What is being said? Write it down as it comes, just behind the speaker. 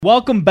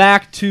Welcome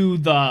back to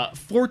the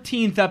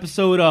 14th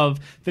episode of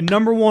the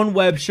number one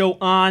web show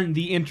on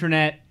the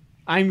internet.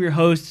 I'm your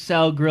host,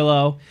 Sal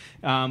Grillo.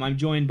 I'm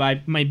joined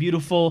by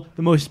the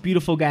most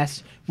beautiful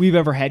guest we've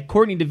ever had,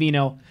 Courtney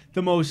Davino,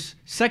 the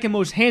second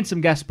most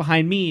handsome guest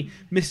behind me,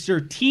 Mr.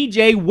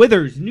 TJ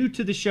Withers, new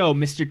to the show,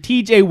 Mr.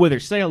 TJ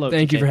Withers. Say hello.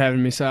 Thank TJ. you for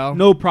having me, Sal.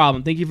 No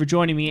problem. Thank you for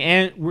joining me.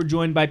 And we're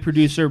joined by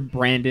producer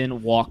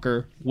Brandon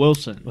Walker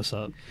Wilson. What's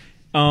up?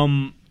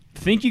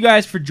 Thank you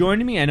guys for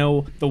joining me. I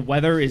know the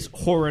weather is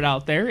horrid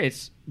out there.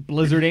 It's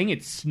blizzarding.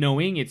 It's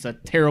snowing. It's a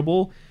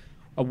terrible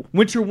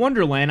winter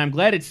wonderland. I'm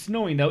glad it's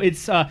snowing, though.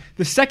 It's the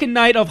second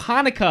night of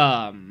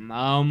Hanukkah.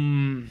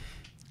 Bon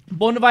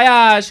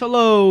voyage.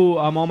 Hello,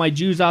 all my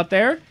Jews out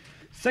there.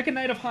 Second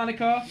night of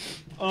Hanukkah.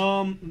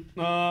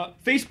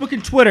 Facebook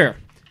and Twitter.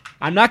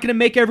 I'm not going to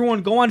make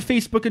everyone go on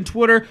Facebook and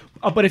Twitter,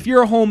 but if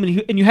you're at home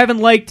and you haven't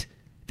liked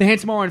The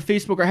Handsome Hour on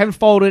Facebook or haven't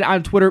followed it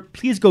on Twitter,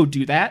 please go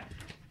do that.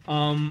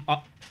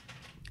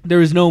 There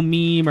was no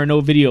meme or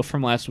no video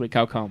from last week.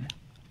 How come?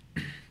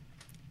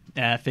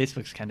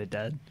 Facebook's kind of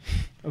dead.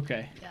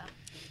 Okay.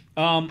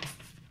 Yeah.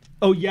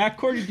 Oh, yeah,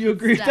 Courtney, do you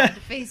agree with that?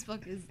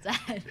 Facebook is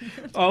dead.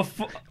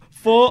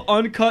 Full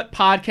uncut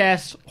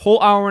podcast, whole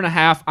hour and a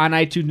half on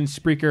iTunes and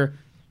Spreaker.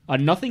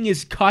 Nothing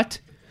is cut.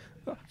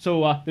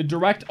 So the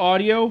direct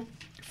audio,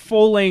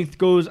 full length,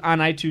 goes on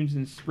iTunes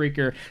and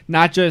Spreaker,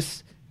 not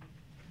just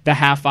the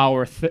half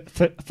hour,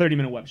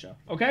 30-minute web show.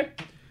 Okay?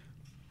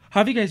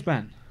 How have you guys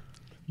been?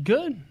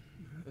 Good.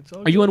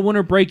 Are you on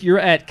winter break? You're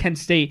at Kent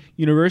State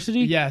University?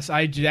 Yes,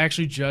 I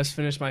actually just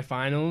finished my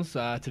finals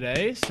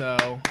today,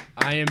 so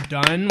I am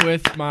done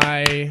with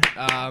my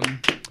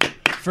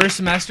first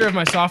semester of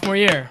my sophomore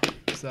year.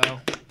 So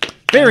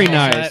Very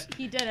nice.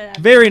 He did it.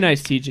 Very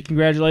nice, TJ.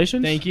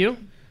 Congratulations. Thank you.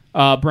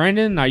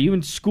 Brandon, are you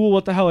in school?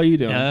 What the hell are you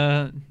doing?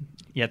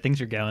 Yeah,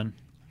 things are going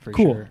for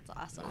Cool. sure. That's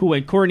awesome. Cool.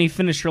 And Courtney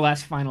finished her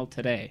last final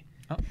today.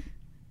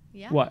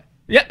 Yeah. What?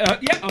 Yeah.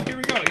 Oh, here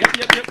we go.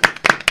 Yep.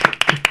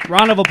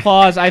 Round of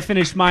applause. I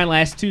finished mine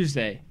last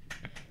Tuesday.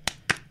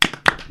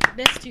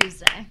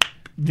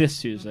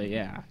 This Tuesday.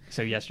 Yeah.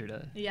 So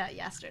yesterday. Yeah,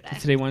 yesterday.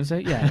 Today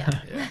Wednesday?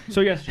 Yeah.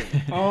 So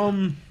yesterday.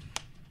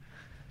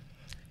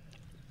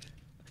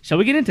 Shall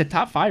we get into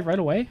top 5 right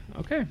away?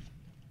 Okay.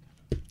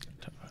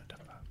 Top five.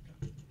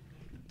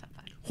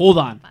 Hold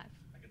on. Five.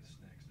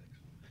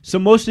 So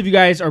most of you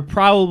guys are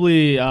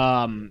probably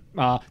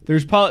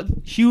there's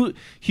probably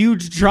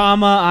huge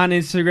drama on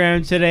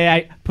Instagram today.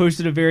 I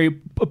posted a very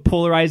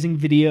polarizing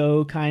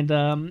video, kind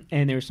of,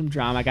 and there was some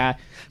drama. I got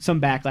some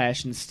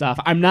backlash and stuff.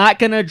 I'm not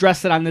gonna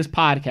address it on this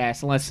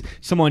podcast unless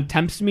someone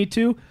tempts me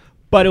to,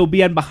 but it'll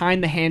be on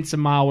Behind the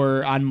Handsome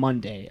Hour on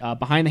Monday.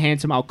 Behind the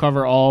Handsome, I'll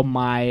cover all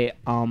my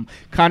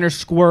Connor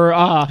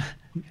Squirreling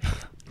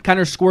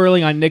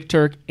on Nick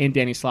Turk and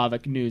Danny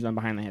Slavic news on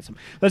Behind the Handsome.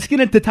 Let's get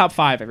into top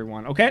 5,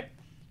 everyone. Okay.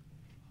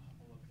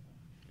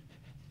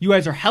 You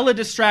guys are hella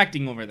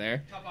distracting over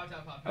there. Top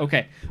 5.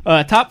 Okay.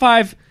 Top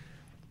 5.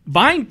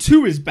 Vine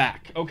 2 is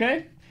back,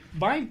 okay?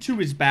 Vine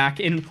 2 is back.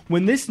 And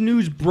when this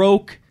news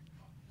broke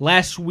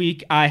last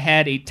week, I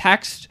had a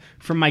text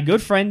from my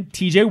good friend,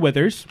 TJ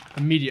Withers.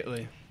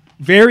 Immediately.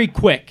 Very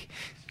quick.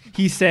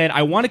 He said,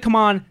 I want to come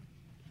on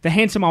The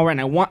Handsome Hour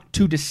and I want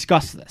to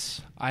discuss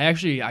this. I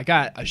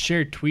got a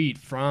shared tweet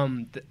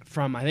from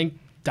I think,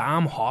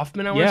 Dom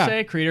Hoffman, I want to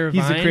say, creator of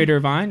Vine. He's the creator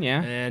of Vine,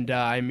 yeah. And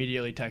I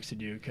immediately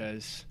texted you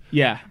because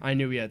I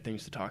knew we had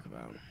things to talk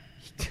about.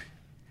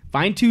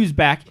 Vine 2 is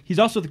back. He's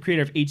also the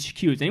creator of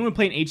HQ. Is anyone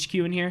playing HQ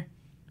in here?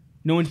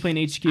 No one's playing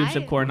HQ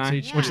except Core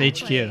 9? What's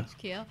HQ?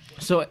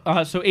 So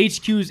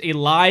HQ is a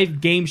live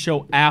game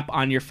show app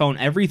on your phone.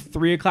 Every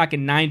 3 o'clock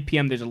and 9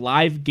 p.m. there's a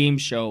live game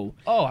show.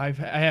 Oh, I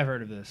have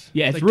heard of this.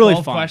 Yeah, it's like really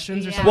 12 fun.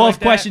 questions or Yeah. something 12 like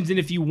that? questions, and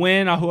if you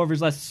win,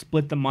 whoever's left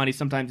split the money.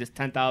 Sometimes it's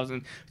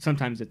 10,000.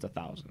 Sometimes it's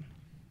 1,000.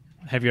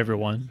 Have you ever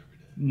won?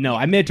 No,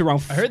 I made it to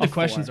round 4. I heard the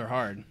questions are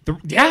hard.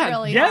 Yeah,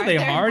 really yeah, hard. they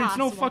They're are. It's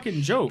no impossible.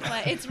 fucking joke.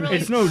 But it's really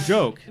It's no fun.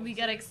 joke. We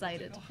get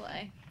excited to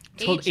play.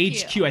 It's called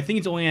HQ. I think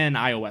it's only on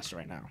iOS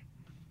right now.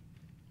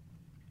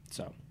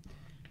 So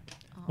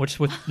What's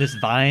with this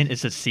Vine?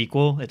 It's a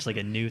sequel. It's like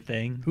a new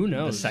thing. Who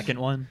knows? The second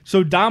one.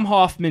 So Dom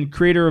Hoffman,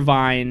 creator of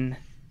Vine,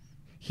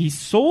 he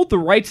sold the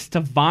rights to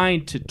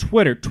Vine to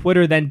Twitter.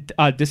 Twitter then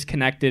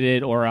disconnected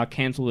it or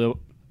canceled it,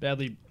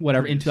 Badly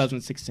whatever, in produced.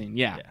 2016.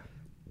 Yeah.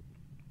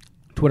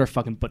 Twitter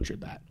fucking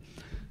butchered that.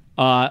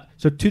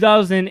 So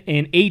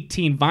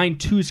 2018, Vine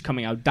 2 is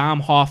coming out.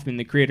 Dom Hoffman,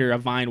 the creator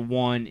of Vine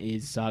 1,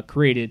 is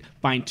created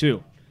Vine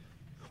 2.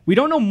 We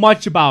don't know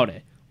much about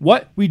it.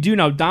 What we do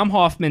know, Dom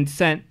Hoffman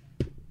sent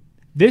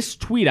this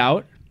tweet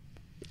out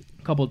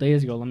a couple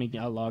days ago. Let me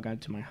log on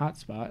to my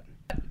hotspot.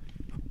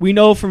 We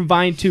know from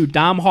Vine 2,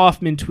 Dom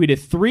Hoffman tweeted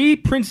 3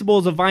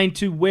 principles of Vine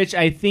 2, which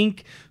I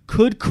think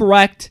could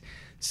correct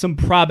some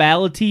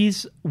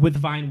probabilities with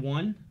Vine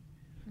 1.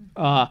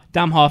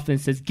 Dom Hoffman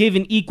says, give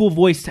an equal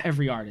voice to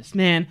every artist.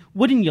 Man,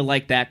 wouldn't you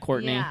like that,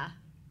 Courtney? Yeah.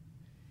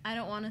 I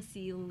don't want to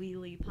see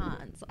Lily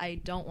Pons. I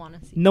don't want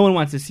to see. No one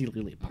wants to see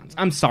Lily Pons.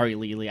 I'm sorry,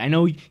 Lily. I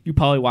know you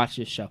probably watch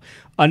this show.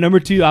 Number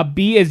 2,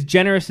 be as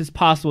generous as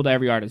possible to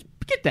every artist.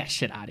 Get that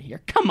shit out of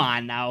here. Come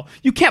on now.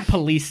 You can't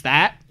police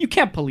that. You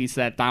can't police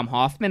that, Dom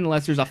Hoffman,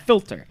 unless there's a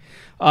filter.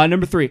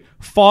 Number 3,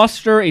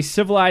 foster a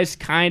civilized,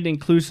 kind,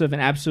 inclusive,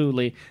 and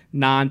absolutely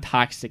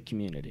non-toxic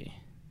community.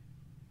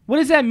 What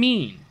does that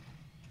mean?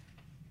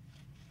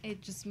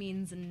 It just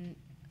means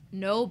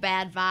no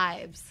bad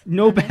vibes.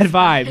 No bad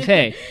vibes.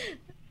 Hey.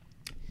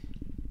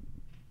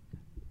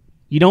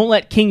 You don't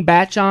let King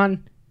Batch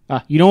on.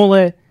 You don't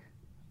let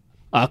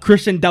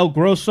Christian Del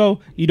Grosso.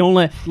 You don't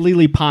let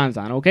Lily Pons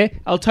on, okay?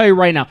 I'll tell you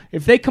right now.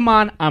 If they come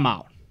on, I'm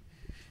out.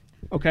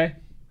 Okay?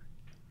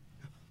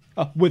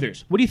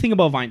 Withers, what do you think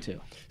about Vine 2?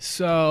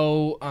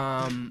 So,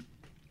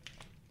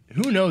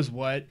 who knows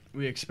what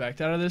we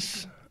expect out of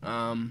this?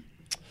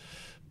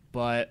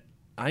 But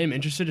I am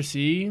interested to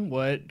see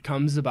what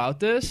comes about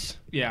this.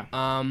 Yeah.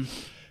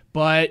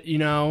 But,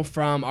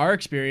 from our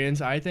experience,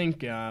 I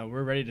think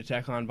we're ready to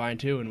tackle on Vine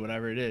 2 and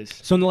whatever it is.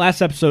 So in the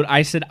last episode,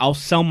 I said I'll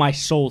sell my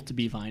soul to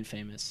be Vine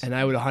famous. And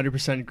I would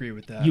 100% agree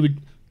with that. You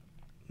would...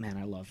 Man,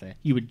 I love that.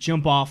 You would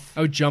jump off...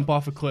 I would jump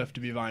off a cliff to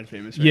be Vine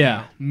famous right Yeah.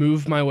 now.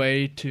 Move my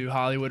way to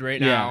Hollywood right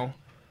now.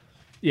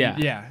 Yeah.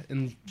 Yeah,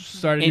 and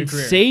start a new And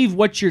career. save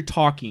what you're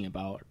talking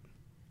about.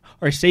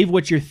 Or save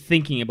what you're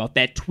thinking about.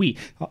 That tweet.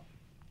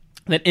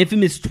 That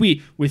infamous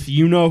tweet with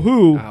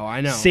you-know-who. Oh,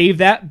 I know. Save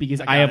that because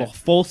I have it. a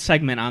full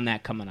segment on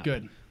that coming up.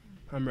 Good.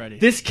 I'm ready.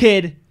 This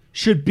kid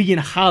should be in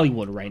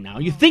Hollywood right now.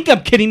 You think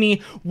I'm kidding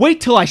me?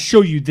 Wait till I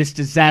show you this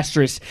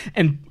disastrous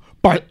and...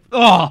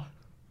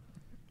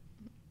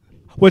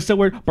 What's the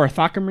word?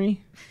 Bartholomew?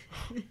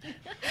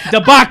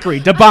 Debauchery.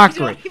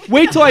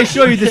 Wait till I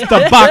show you this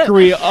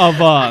debauchery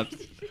of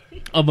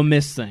a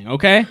miss thing,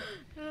 okay?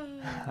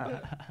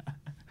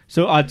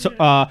 So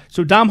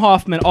Dom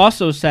Hoffman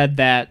also said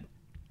that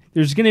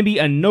there's going to be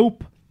a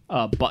nope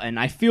button.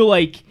 I feel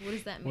like What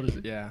does that mean? What is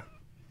it? Yeah.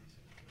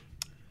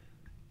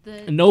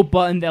 a nope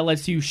button that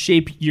lets you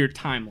shape your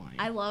timeline.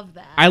 I love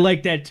that. I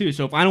like that too.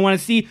 So if I don't want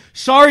to see,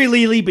 sorry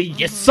Lily, but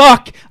you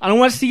suck. I don't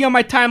want to see you on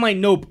my timeline.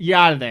 Nope, you're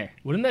out of there.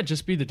 Wouldn't that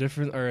just be the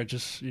difference, or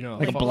just,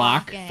 Like a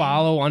block.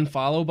 follow,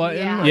 unfollow button?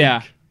 Yeah. Like,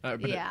 Yeah.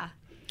 but Yeah.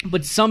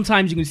 But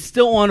sometimes you can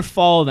still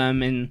unfollow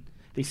them, and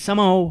they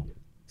somehow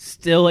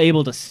still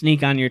able to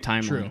sneak on your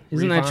timeline. True.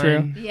 Isn't that true?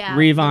 Revine. Yeah.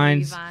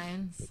 Revines. the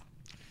Revines.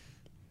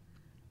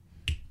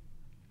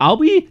 I'll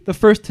be the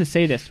first to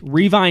say this.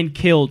 Revine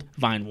killed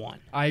Vine 1.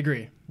 I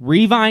agree.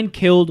 Revine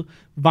killed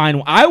Vine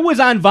 1. I was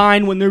on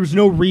Vine when there was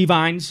no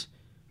Revines.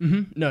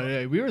 Mm-hmm.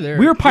 No, we were there.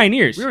 We were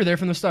pioneers. We were there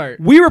from the start.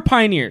 We were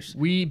pioneers.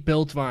 We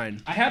built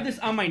Vine. I have this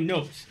on my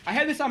notes.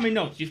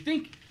 You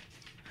think...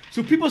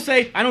 So people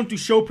say I don't do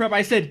show prep.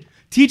 I said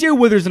TJ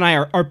Withers and I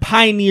are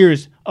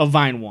pioneers of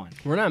Vine 1.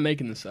 We're not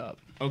making this up.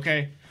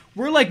 Okay?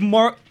 We're like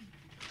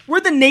we're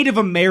the Native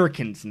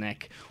Americans,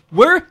 Nick.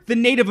 We're the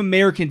Native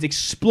Americans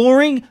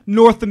exploring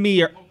North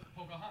America.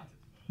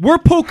 We're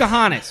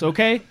Pocahontas,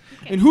 okay?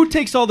 And who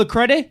takes all the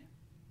credit?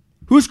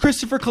 Who's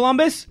Christopher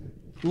Columbus?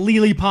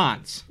 Lily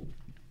Pons.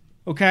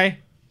 Okay?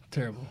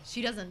 Terrible.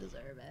 She doesn't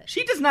deserve it.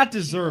 She does not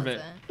deserve it.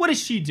 doesn't. What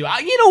does she do?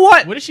 You know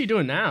what? What is she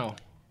doing now?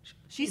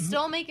 She's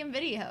still making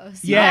videos.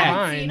 Yeah.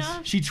 Vines.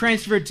 Tina? She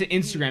transferred to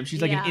Instagram.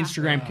 She's like Yeah. an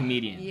Instagram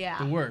comedian. Yeah.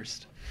 The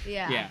worst.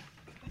 Yeah. Yeah.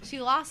 She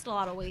lost a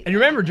lot of weight. And you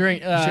remember during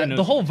Should've known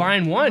the whole something.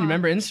 Vine 1, Uh-huh. you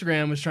remember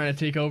Instagram was trying to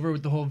take over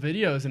with the whole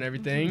videos and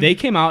everything. They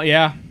came out,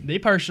 yeah. They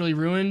partially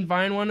ruined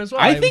Vine 1 as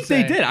well. I would think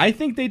they say. did. I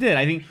think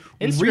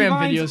Instagram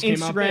Revine's videos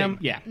came out big.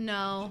 Yeah.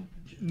 No.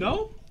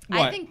 No?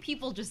 What? I think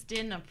people just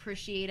didn't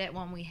appreciate it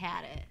when we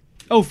had it.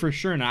 Oh, for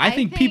sure not. I I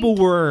think think- people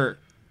were...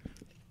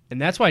 And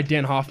that's why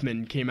Dan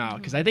Hoffman came out,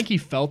 because I think he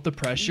felt the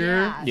pressure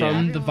Yeah, from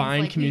everyone's the Vine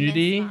like, we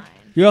community. miss Vine.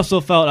 You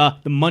also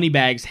felt the money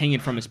bags hanging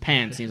from his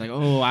pants. He's like,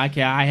 oh, I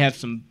have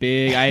some...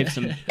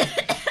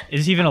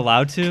 Is he even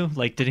allowed to?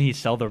 Like, didn't he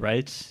sell the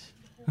rights?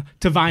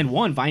 To Vine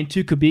 1. Vine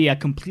 2 could be a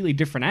completely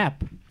different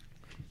app.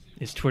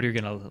 Is Twitter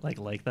gonna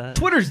like that?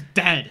 Twitter's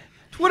dead.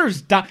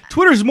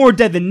 Twitter's more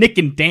dead than Nick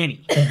and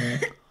Danny.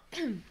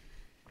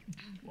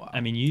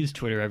 I mean, you use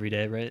Twitter every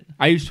day, right?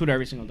 I use Twitter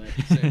every single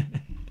day.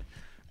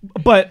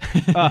 But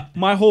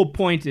my whole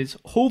point is,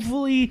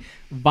 hopefully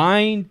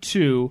Vine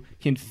 2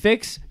 can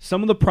fix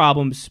some of the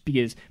problems,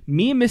 because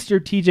me and Mr.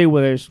 TJ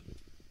Withers...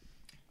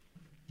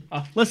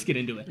 let's get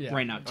into it Yeah,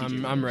 right now,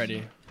 TJ. I'm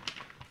ready.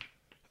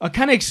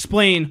 Kind of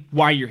explain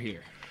why you're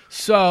here.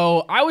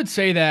 So I would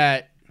say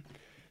that,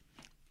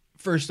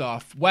 first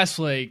off,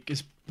 Westlake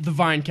is the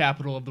Vine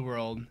capital of the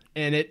world,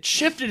 and it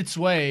shifted its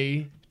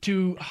way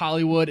to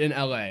Hollywood and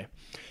LA.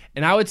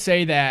 And I would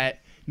say that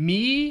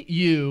me,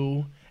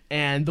 you,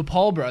 and the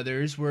Paul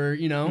brothers were,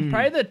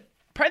 probably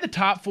the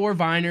top 4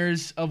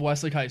 Viners of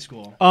Westlake High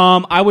School.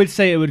 I would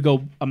say it would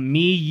go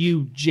me,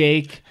 you,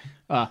 Jake,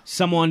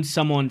 someone,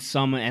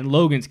 and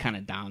Logan's kind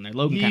of down there.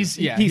 Logan, He's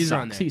sucks.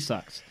 on there. He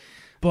sucks.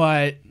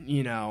 But,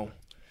 we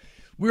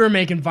were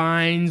making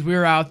Vines. We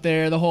were out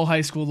there. The whole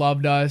high school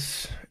loved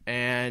us.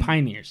 And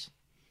Pioneers.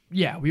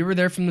 yeah, we were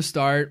there from the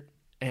start.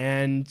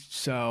 And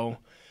so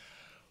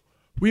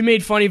We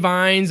made funny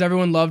vines.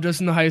 Everyone loved us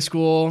in the high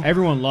school.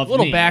 Everyone loved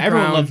Little me. background.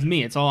 Everyone loved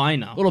me. It's all I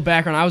know. Little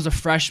background. I was a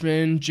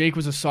freshman. Jake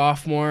was a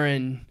sophomore,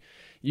 and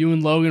you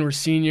and Logan were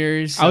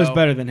seniors. I was so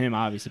better than him,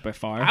 obviously, by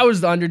far. I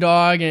was the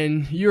underdog,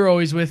 and you were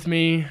always with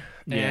me.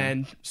 Yeah.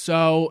 And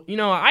so,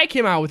 I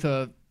came out with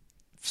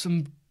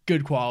some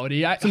good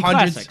quality. Some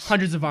classics.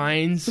 Hundreds of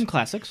vines. Some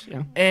classics,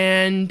 yeah.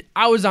 And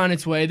I was on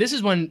its way. This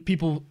is when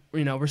people,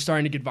 were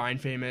starting to get Vine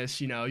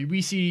famous.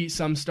 We see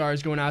some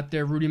stars going out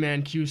there. Rudy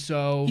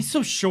Mancuso. He's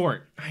so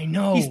short. I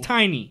know. He's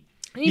tiny.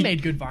 He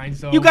made good vines,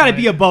 though. You got to but-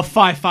 be above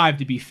 5'5"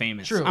 to be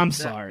famous. True. I'm That-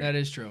 sorry. That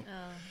is true.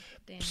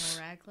 Daniel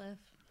Radcliffe.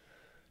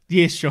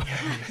 He is short.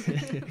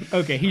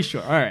 Okay, he's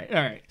short. All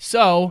right.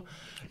 So,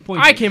 Point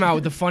I taken. came out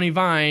with a funny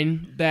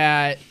vine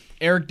that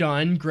Eric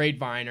Dunn, great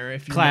viner,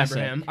 if you Classic.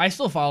 remember him. I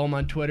still follow him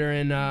on Twitter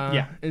and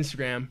Yeah.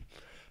 Instagram.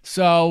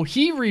 So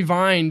he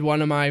revined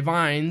one of my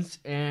vines,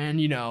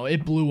 and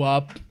it blew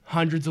up,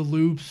 hundreds of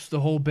loops, the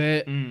whole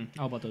bit.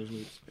 How about those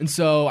loops? And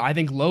so I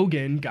think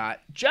Logan got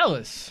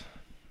jealous.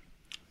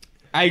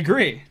 I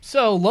agree.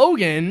 So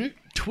Logan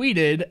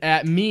tweeted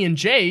at me and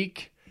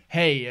Jake,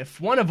 "Hey, if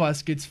one of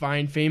us gets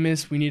Vine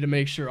famous, we need to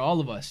make sure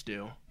all of us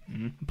do."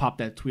 Pop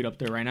that tweet up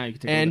there right now. You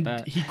can take a And look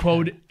at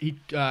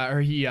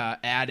that. he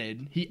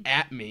added, he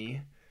at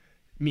me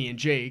and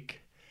Jake.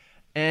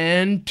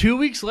 And 2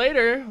 weeks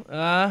later,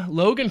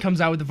 Logan comes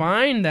out with the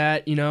Vine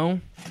that,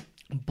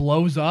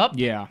 blows up.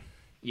 Yeah.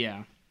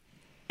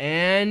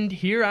 And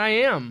here I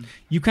am.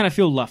 You kind of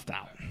feel left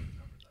out.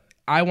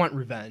 I want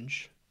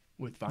revenge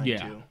with Vine Yeah.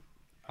 too.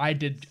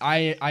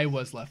 I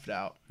was left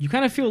out. You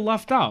kind of feel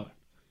left out.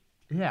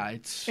 Yeah,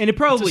 it's And it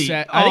probably. it's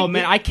a sad-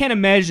 I can't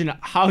imagine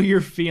how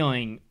you're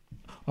feeling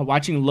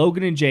watching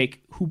Logan and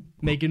Jake, who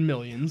making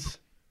millions.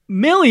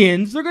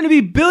 millions. They're going to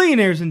be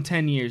billionaires in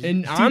 10 years.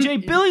 And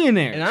TJ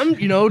billionaires. And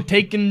I'm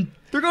taking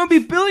They're going to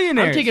be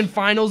billionaires. I'm taking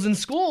finals in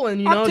school,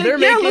 and I'll take- they're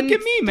yeah, making. look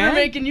at me, man.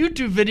 They're making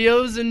YouTube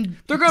videos, and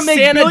They're going to make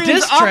Santa billions.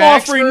 diss I'm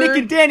tracks offering for- Nick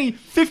and Danny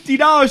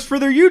 $50 for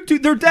their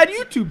dead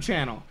YouTube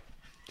channel.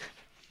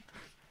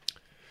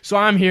 So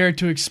I'm here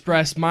to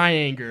express my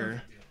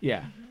anger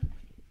Yeah.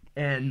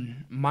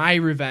 and my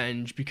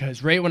revenge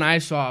because right when I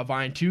saw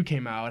Vine 2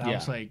 came out, I Yeah.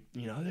 was like,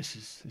 this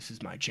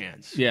is my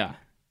chance. Yeah.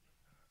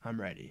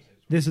 I'm ready.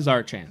 This is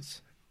our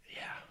chance.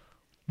 Yeah.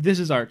 This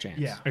is our chance.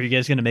 Yeah. Are you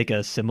guys gonna make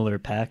a similar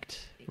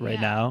pact right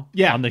Yeah. now?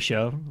 Yeah. On the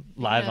show,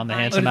 live on the fine.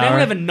 If Handsome anyone Hour.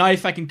 have a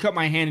knife, I can cut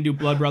my hand and do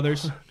Blood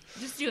Brothers.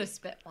 Just do a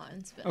spit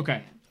one. Spit Okay.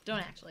 one. Don't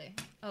actually.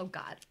 Oh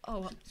God.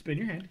 Oh. Spin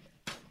your hand.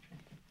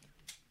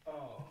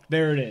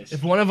 There it is.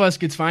 If one of us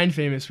gets Vine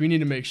famous, we need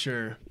to make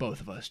sure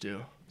both of us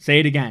do. Say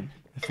it again.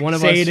 If one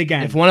of Say us, it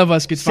again. If one of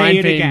us gets Say Vine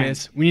it again.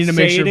 famous, we need to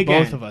Say make sure it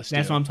again. both of us do.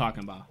 That's what I'm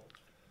talking about.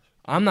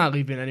 I'm not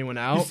leaving anyone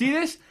You out. see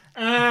this?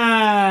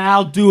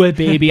 I'll do it,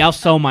 baby. I'll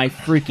sell my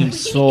freaking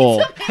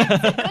soul.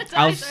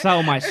 I'll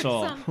sell my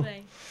soul.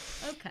 Something.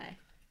 Okay.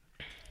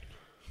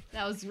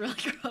 That was really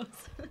gross.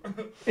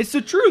 It's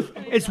the truth.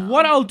 It's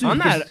what I'll do. I'm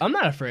 'cause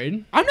not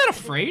afraid. I'm not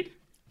afraid.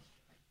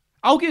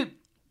 I'll get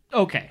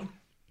okay.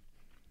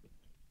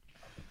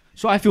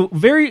 So I feel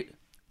very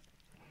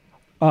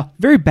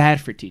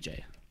bad for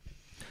TJ.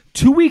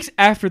 2 weeks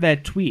after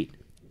that tweet,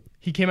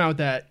 He came out with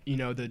that,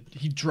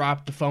 he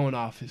dropped the phone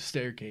off his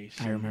staircase.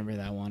 I remember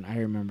that one.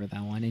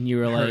 And you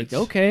were Hurts.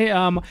 like, "Okay,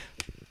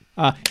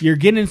 you're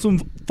getting some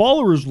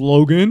followers,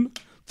 Logan.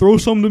 Throw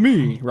some to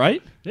me,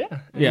 right?" Yeah.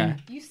 Yeah.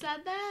 You said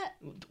that?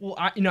 Well,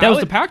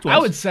 the pact was. I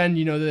would send,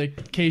 the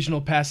occasional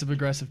passive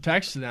aggressive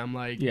text to them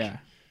like, Yeah.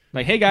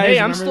 Like, "Hey guys, "Hey,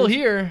 I'm remember still this?"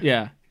 here.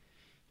 Yeah.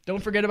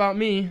 Don't forget about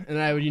me." And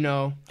I would, You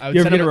ever send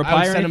get him, a reply I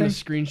would or send him a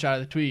anything? screenshot of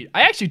the tweet.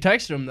 I actually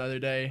texted him the other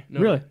day. No,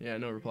 Really? Yeah,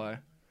 no reply.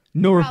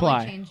 No Probably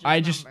reply. changed his I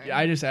just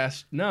number.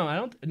 asked. No, I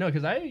don't. No,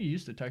 because I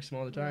used to text him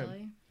all the time.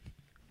 Really?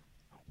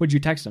 Would you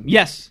text him?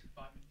 Yes.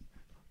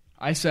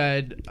 I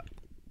said,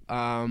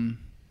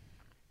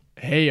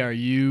 "Hey, are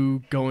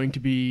you going to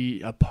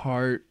be a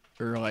part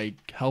or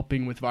like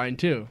helping with Vine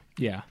 2?"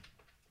 Yeah.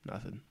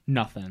 Nothing.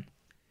 Nothing.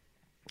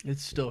 It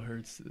still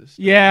hurts to this.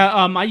 Yeah,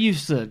 I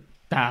used to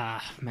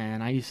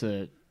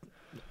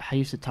I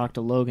used to talk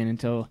to Logan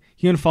until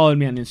he unfollowed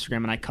me on Instagram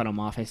and I cut him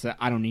off. I said,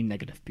 "I don't need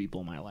negative people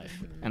in my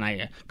life." And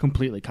I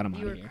completely cut him You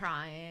out were of here.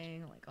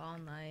 crying like all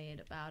night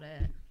about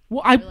it.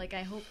 Well, You're like,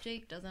 I hope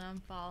Jake doesn't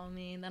unfollow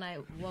me. And then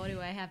what do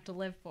I have to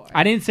live for?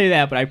 I didn't say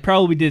that, but I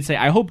probably did say,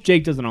 "I hope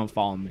Jake doesn't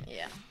unfollow me."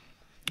 Yeah.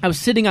 I was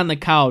sitting on the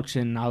couch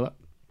and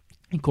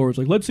Corey was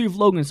like, "Let's see if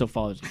Logan still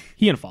follows me."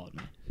 He unfollowed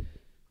me.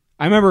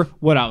 I remember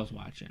what I was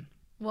watching.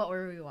 What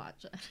were we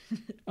watching?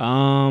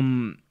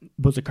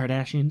 Was it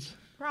Kardashians?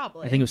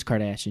 Probably. I think it was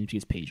Kardashians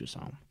because Paige was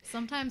home.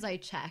 Sometimes I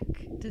check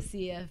to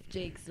see if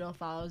Jake still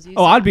follows you.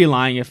 Oh, I'd be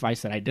lying if I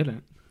said I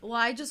didn't. Well,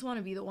 I just want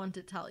to be the one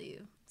to tell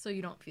you so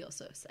you don't feel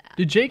so sad.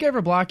 Did Jake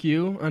ever block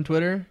you on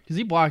Twitter? Because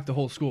he blocked the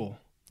whole school.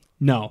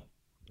 No.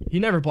 He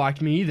never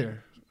blocked me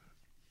either.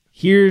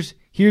 Here's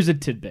a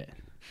tidbit.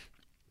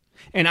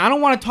 And I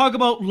don't want to talk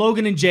about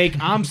Logan and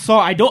Jake. I'm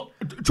sorry.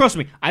 Trust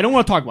me, I don't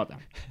want to talk about them.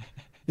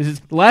 This is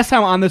the last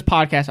time on this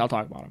podcast I'll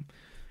talk about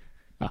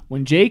them.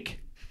 When Jake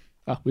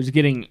was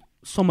getting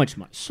so much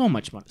money, so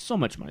much money, so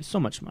much money, so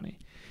much money.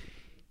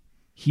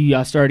 He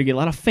started to get a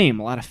lot of fame,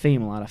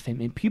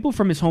 and people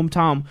from his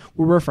hometown,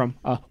 where we're from,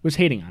 was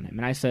hating on him.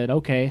 And I said,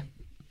 okay,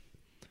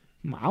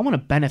 I want to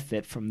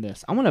benefit from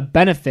this. I want to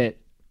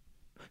benefit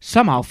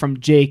somehow from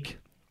Jake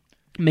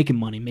making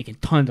money, making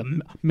tons of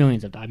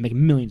millions of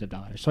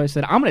dollars. So I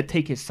said, I'm going to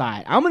take his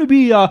side. I'm going to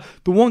be the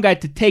one guy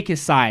to take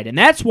his side. And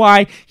that's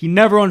why he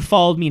never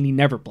unfollowed me and he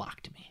never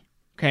blocked me.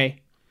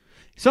 Okay?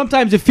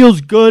 Sometimes it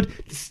feels good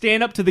to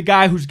stand up to the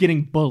guy who's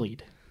getting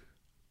bullied.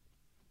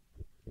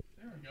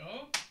 There we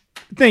go.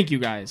 Thank you,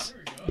 guys.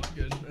 There we go.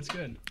 Good. That's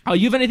good. Oh,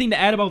 you have anything to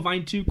add about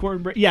Vine 2,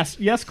 Courtney?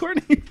 Yes,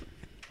 Courtney.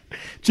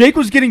 Jake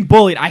was getting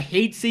bullied. I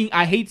hate seeing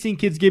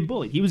kids get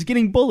bullied. He was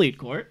getting bullied,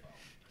 Court.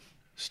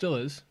 Still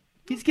is.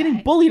 He's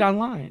getting bullied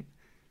online.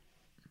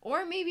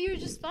 Or maybe you're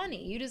just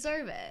funny. You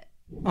deserve it.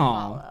 Oh,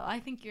 Follow. I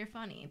think you're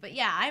funny. But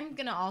yeah, I'm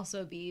going to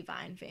also be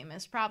Vine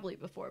famous, probably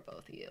before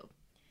both of you.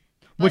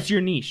 what's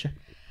your niche?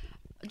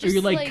 Are Just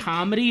you like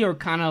comedy or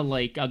kind of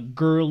like a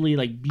girly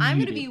like beauty? I'm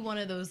going to be one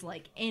of those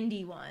like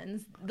indie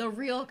ones. The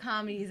real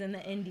comedies and the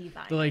indie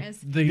Viners.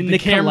 The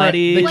camera,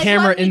 the Like,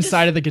 camera let me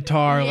inside just- of the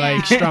guitar, Yeah.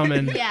 like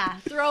strumming. Yeah,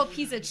 throw a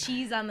piece of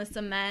cheese on the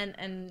cement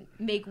and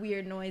make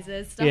weird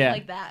noises, stuff Yeah.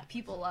 like that.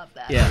 People love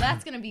that. Yeah. So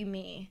that's going to be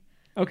me.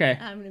 Okay.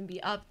 I'm going to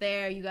be up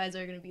there. You guys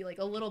are going to be like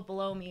a little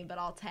below me, but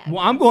I'll tag. Well, you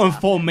I'm and going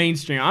stuff. full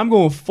mainstream. I'm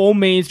going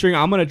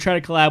to try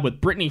to collab with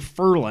Brittany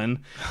Furlan.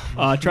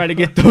 Try to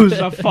get those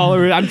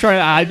followers. I'm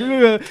trying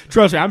to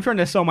trust me. I'm trying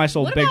to sell my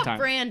soul What big about time.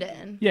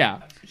 Brandon?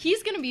 Yeah.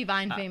 He's going to be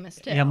Vine famous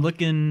too. Yeah, I'm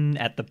looking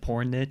at the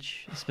porn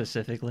niche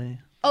specifically.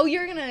 Oh,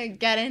 you're going to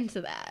get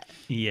into that.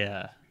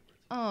 Yeah,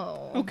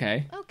 Oh.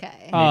 Okay.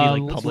 Okay.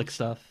 maybe let's- public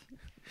stuff.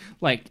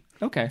 Like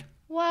okay.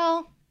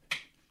 Well,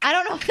 I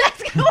don't know if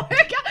that's going to work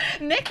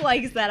out. Nick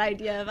likes that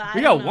idea. But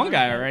We got one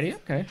guy already.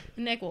 Okay.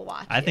 Nick will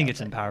watch I think you, it's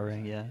but-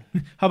 empowering. Yeah.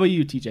 How about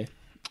you, TJ?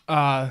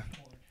 I'm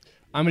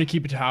gonna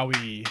keep it to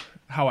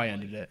how I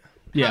ended it.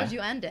 Yeah. How'd you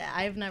end it?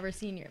 I've never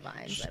seen your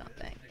Vines, I don't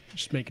think.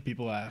 Just making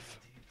people laugh.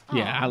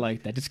 Yeah, Oh. I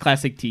like that. Just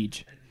classic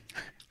Tej.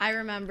 I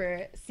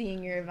remember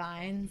seeing your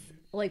Vines,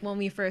 like when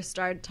we first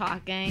started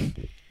talking.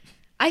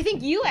 I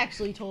think you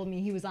actually told me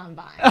he was on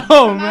Vine.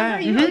 Oh, Remember?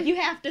 man. You, you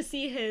have to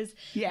see his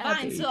Yeah,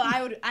 Vine. baby. So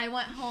I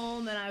went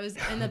home and I was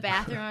in the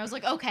bathroom. I was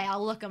like, okay,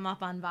 I'll look him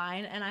up on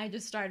Vine. And I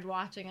just started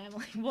watching. I'm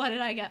like, what did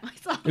I get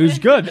myself It was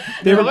into? good.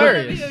 They were One of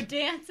hilarious. you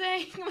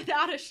dancing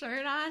without a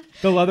shirt on.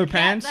 The leather Get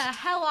pants. the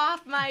hell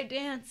off my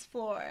dance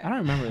floor. I don't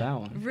remember that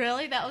one.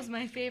 Really? That was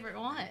my favorite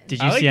one. Did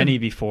I you like see the- any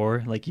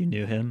before? Like you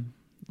knew him?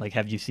 Like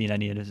have you seen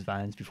any of his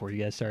vines before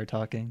you guys started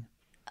talking?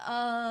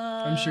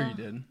 I'm sure you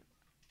did.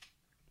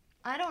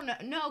 I don't know.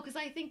 No, because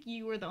I think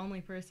you were the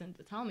only person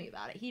to tell me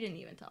about it. He didn't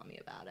even tell me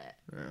about it.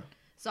 Yeah.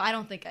 So I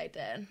don't think I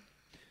did.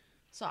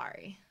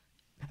 Sorry.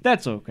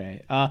 That's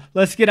okay.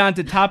 Let's get on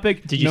to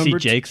topic. Did you see number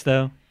Jake's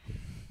though?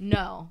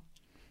 No.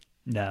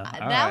 No.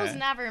 That All was right.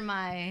 never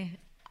my...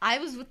 I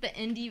was with the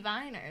indie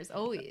Viners,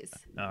 always.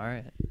 All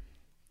right.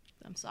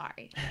 I'm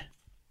sorry.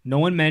 No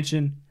one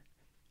mentioned.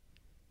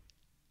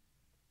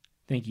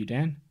 Thank you,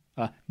 Dan.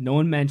 No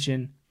one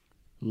mentioned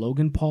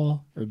Logan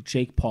Paul or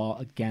Jake Paul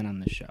again on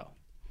the show.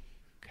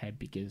 Okay,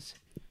 because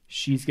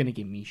she's gonna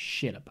give me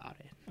shit about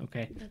it.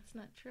 Okay. That's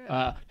not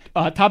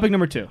true. Topic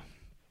number 2.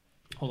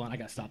 Hold on, I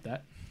gotta stop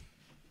that.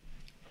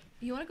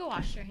 You want to go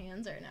wash your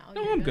hands or no?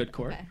 No, You're I'm good,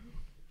 Court. Okay.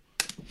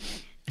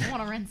 I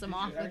want to rinse them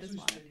off with this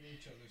water.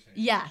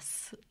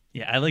 Yes.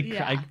 Yeah, I like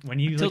Yeah. when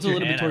you Tilt lick a your little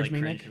bit hand, towards I me,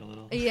 cringe Nick. a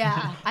little.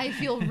 Yeah. I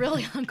feel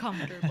really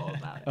uncomfortable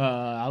about it.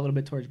 A little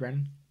bit towards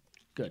Brandon.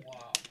 Good.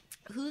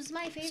 Who's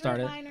my favorite Start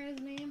it. Viner's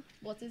name?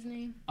 What's his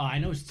name? I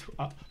know it's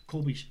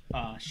Colby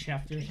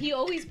Schafter. He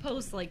always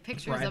posts like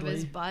pictures of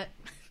his Bradley?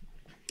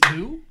 butt.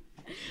 Who?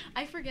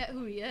 I forget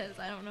who he is.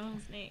 I don't know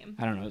his name.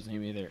 I don't know his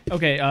name either.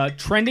 Okay,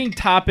 trending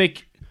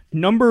topic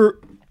number.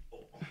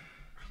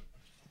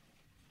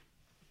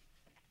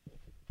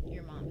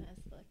 Your mom has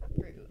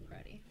the fruit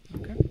ready.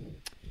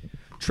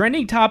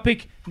 Trending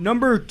topic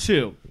number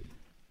 2.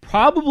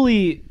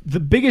 Probably the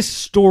biggest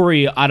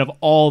story out of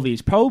all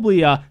these.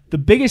 Probably the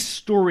biggest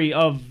story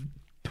of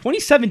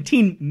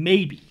 2017,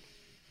 maybe.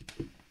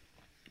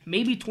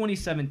 Maybe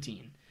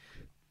 2017.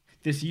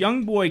 This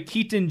young boy,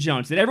 Keaton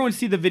Jones. Did everyone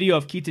see the video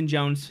of Keaton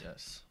Jones?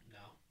 Yes.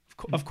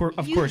 Of course,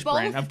 You Brandon.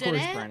 both Of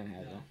course, didn't?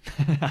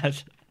 Brandon has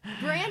it.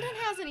 Brandon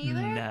hasn't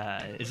either. Nah.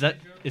 Is that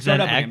Shut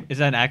an up again. is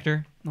that an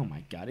actor? Oh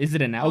my God, is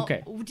it an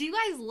okay? Oh, do you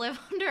guys live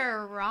under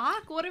a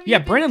rock? What have Yeah, you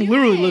been Brandon doing?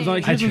 literally lives on.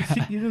 He I doesn't, try-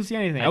 see, he doesn't see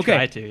anything. I Okay,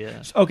 try to.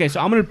 Yeah. okay. So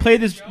I'm gonna play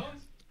this.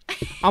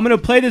 I'm gonna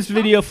play this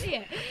video. see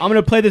it. I'm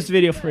gonna play this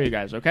video for you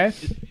guys. Okay?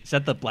 Is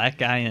that the black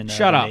guy in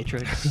Shut up.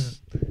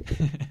 Matrix?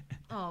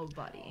 Oh,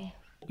 buddy.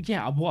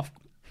 Yeah. Well,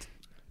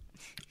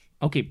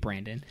 okay,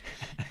 Brandon.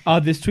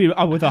 This tweet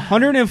with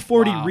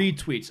 140 Wow.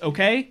 retweets.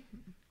 Okay.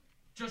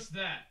 Just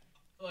that.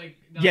 Like.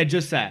 Yeah,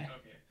 just that.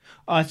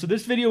 So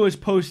this video was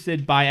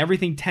posted by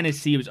Everything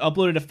Tennessee. It was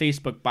uploaded to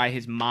Facebook by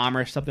his mom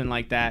or something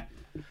like that.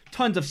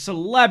 Tons of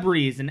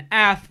celebrities and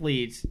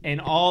athletes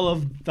and all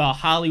of the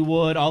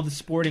Hollywood, all the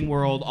sporting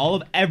world, all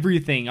of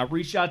everything. I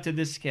reached out to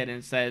this kid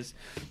and says,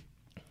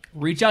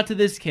 reached out to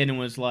this kid and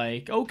was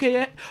like,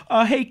 okay,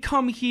 hey,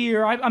 come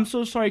here. I'm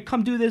so sorry.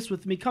 Come do this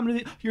with me.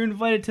 You're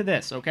invited to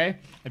this, okay?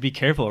 I'd be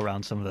careful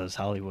around some of those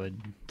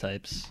Hollywood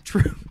types.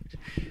 True.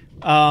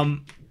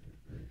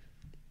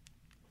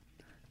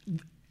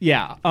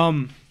 Yeah.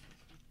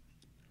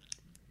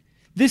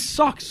 This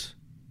sucks.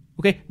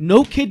 Okay?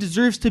 No kid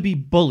deserves to be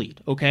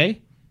bullied,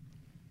 okay?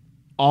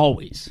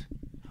 Always.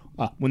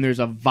 When there's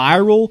a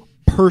viral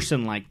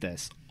person like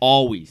this,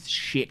 always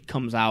shit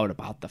comes out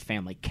about the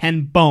family.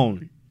 Ken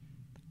Bone.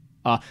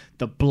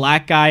 The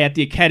black guy at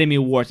the Academy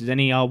Awards. Is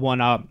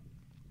anyone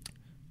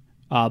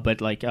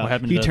but like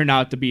he turned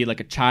out to be like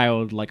a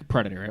child, like a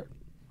predator.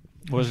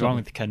 What was wrong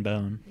with Ken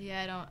Bone?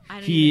 Yeah, I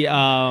don't. He even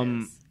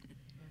know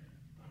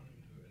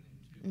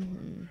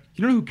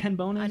you know who Ken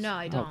Bone is? No,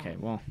 I don't. Okay,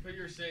 well. But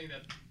you're saying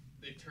that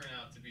they turn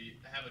out to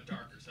have a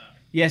darker side.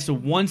 Yeah, so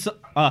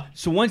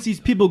once these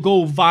people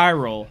go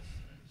viral,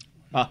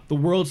 the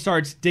world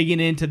starts digging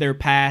into their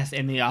past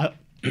and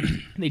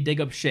they dig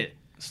up shit.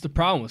 It's the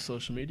problem with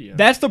social media.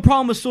 That's the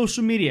problem with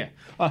social media.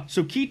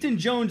 So Keaton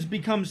Jones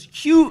becomes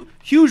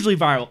hugely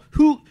viral.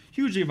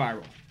 Hugely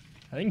viral.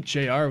 I think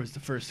JR was the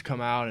first to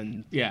come out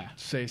and Yeah.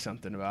 say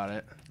something about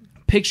it.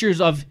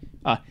 Pictures of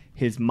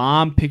his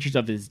mom, pictures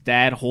of his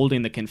dad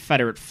holding the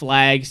Confederate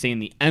flag, saying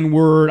the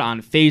N-word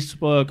on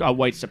Facebook,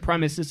 white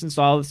supremacists and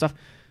all this stuff.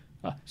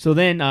 So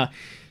then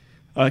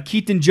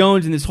Keaton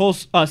Jones and this whole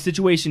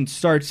situation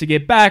starts to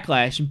get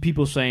backlash and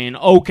people saying,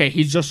 okay,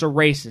 he's just a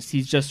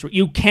racist.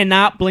 You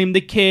cannot blame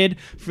the kid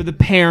for the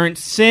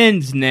parents'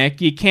 sins,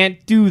 Nick. You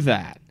can't do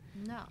that.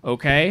 No.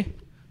 Okay?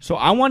 So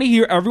I want to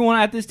hear everyone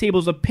at this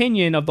table's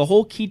opinion of the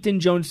whole Keaton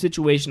Jones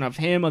situation, of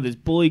this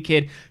bully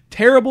kid.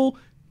 Terrible,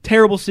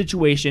 terrible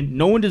situation.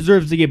 No one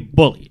deserves to get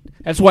bullied.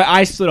 That's why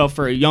I stood up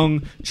for a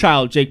young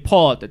child, Jake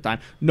Paul, at the time.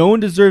 No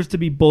one deserves to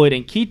be bullied,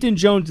 and Keaton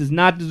Jones does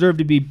not deserve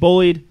to be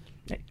bullied.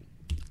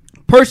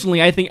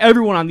 Personally, I think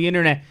everyone on the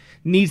internet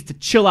needs to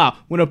chill out.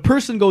 When a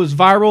person goes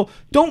viral,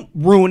 don't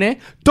ruin it.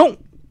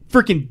 Don't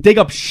freaking dig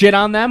up shit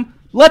on them.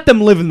 Let them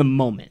live in the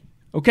moment.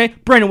 Okay?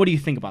 Brandon, what do you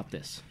think about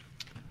this?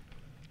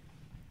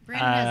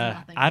 Brandon has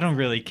nothing. I don't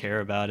really care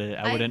about it.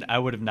 I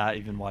would have not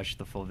even watched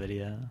the full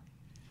video.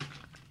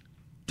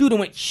 Dude, it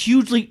went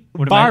hugely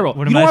What viral.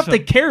 You don't have to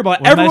care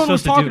about it. Everyone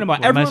was talking about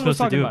it. What am I Everyone was supposed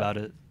to talking do about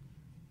about it?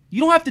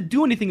 You don't have to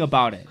do anything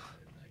about it.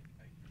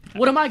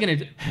 What am I going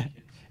to do?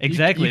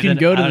 Exactly. You can then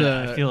go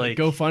to I feel like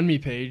GoFundMe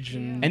page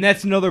and And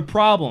that's another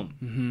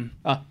problem.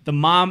 The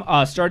mom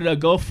started a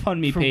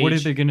GoFundMe page. what are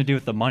they going to do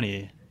with the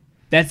money?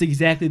 That's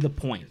exactly the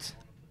point.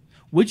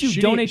 Would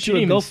you donate to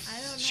a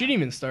GoFundMe? She didn't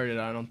even start it,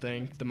 I don't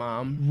think, the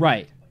mom.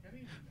 Right,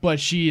 But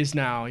she is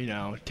now,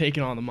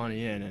 taking all the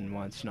money in and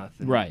wants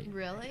nothing. right.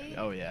 Really?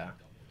 Oh, yeah.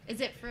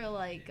 Is it for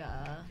like?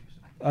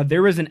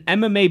 There was an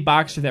MMA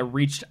boxer that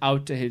reached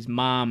out to his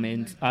mom,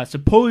 and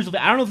supposedly,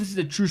 I don't know if this is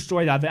a true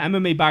story, that the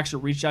MMA boxer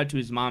reached out to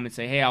his mom and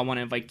said, hey, I want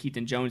to invite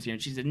Keaton Jones here.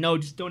 And she said, no,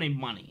 just donate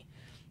money.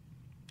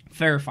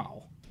 Fair or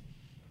foul?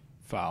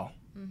 Foul.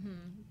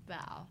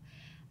 Wow.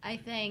 I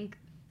think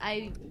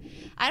I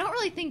don't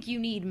really think you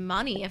need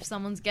money if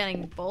someone's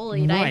getting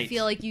bullied. I Right.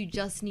 feel like you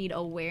just need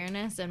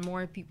awareness and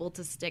more people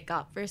to stick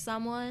up for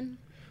someone.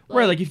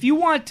 Right, like if you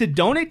want to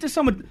donate to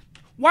someone,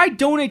 why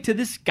donate to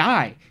this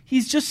guy?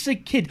 He's just a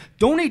kid.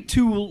 Donate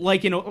to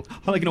like an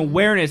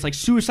awareness, like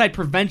suicide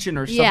prevention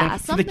or something, Yeah,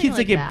 for the something kids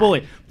that like get that.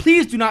 bullied.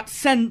 Please do not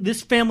send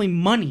this family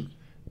money.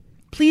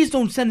 Please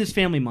don't send this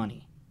family money.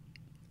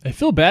 I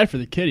feel bad for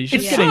the kid. He's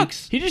just It getting,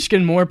 sucks. he's just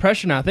getting more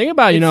pressure now. Think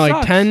about, It like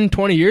sucks. 10,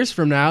 20 years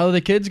from now,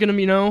 the kid's going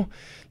to,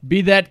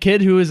 be that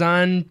kid who is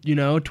on,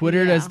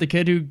 Twitter Yeah. as the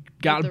kid who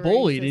got the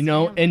bullied,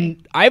 racist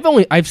And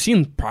I've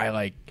seen probably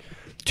like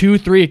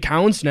 2-3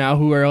 accounts now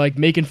who are like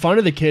making fun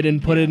of the kid and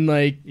putting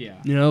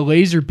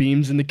laser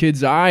beams in the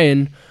kid's eye,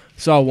 and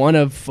saw one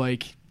of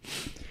like, I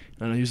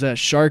don't know, he was that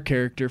shark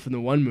character from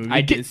the one movie.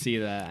 I did see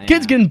that.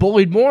 Kids yeah. getting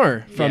bullied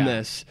more from Yeah.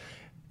 this,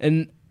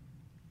 and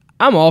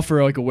I'm all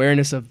for like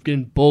awareness of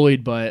getting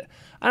bullied, but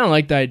I don't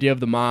like the idea of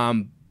the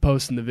mom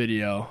posting the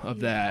video of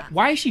that.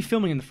 Why is she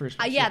filming in the first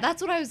place? Yeah,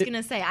 that's what I was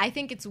gonna say. I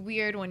think it's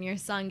weird when your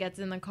son gets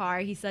in the car.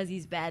 He says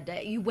he's bad.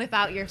 You whip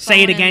out your phone. Say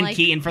it and, again, like,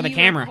 Keaton, for the you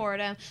camera. Record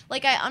him.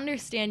 Like, I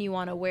understand you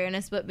want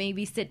awareness, but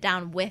maybe sit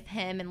down with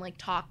him and like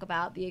talk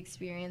about the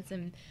experience,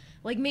 and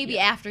like maybe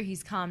after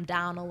he's calmed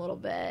down a little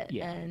bit,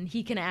 Yeah. and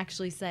he can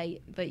actually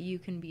say, "But you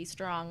can be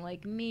strong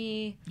like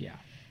me." Yeah.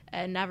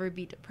 And never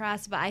be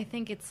depressed. But I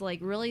think it's like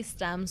really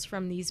stems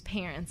from these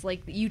parents.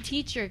 Like, you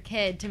teach your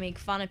kid to make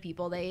fun of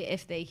people.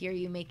 If they hear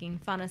you making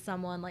fun of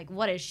someone, like,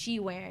 what is she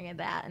wearing at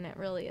that? And it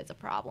really is a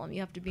problem.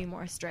 You have to be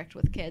more strict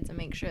with kids and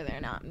make sure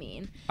they're not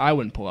mean. I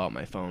wouldn't pull out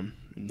my phone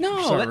and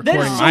No, start that is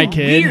recording so my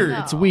kid. weird.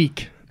 It's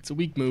weak. It's a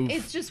weak move.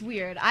 It's just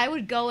weird. I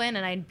would go in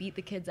and I'd beat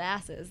the kids'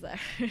 asses.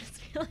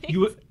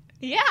 You would,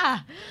 Yeah.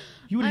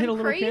 you would I'm hit a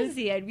little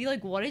crazy. kid? I'd be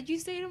like, what did you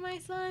say to my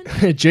son?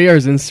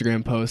 JR's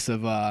Instagram post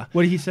of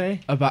What did he say?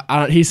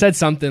 about he said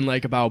something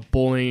like about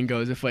bullying, and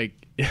goes, if like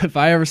If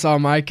I ever saw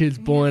my kids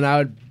bullying, I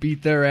would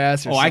beat their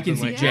ass. Or Oh, I can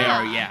see like JR.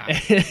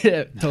 that.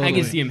 Yeah, Totally. I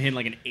can see him hitting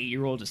like an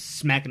 8-year-old, just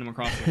smacking him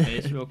across the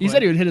face. Real quick. He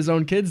said he would hit his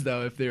own kids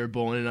though if they were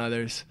bullying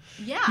others.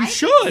 Yeah, You I think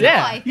should. so.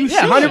 Yeah. I think You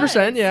so. should.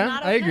 100%, It's yeah.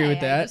 not I agree with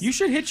okay. that. You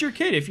should hit your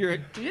kid if you're.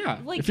 Yeah.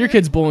 Like, If your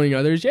kid's bullying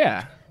others,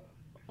 yeah.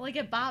 Like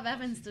at Bob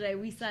Evans today,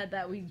 we said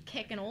that we'd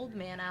kick an old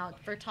man out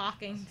for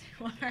talking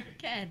to our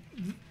kid.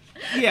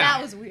 Yeah.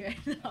 That was weird.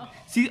 though.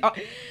 See,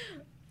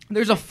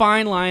 there's a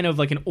fine line of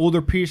like an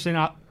older person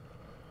out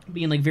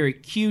being like very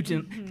cute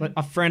and like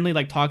a friendly,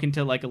 like talking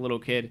to like a little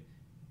kid.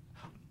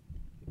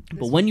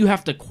 But when you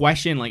have to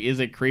question, like, is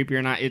it creepy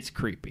or not? It's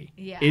creepy.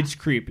 Yeah. It's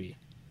creepy.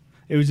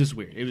 It was just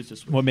weird. It was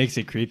just weird. What makes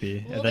it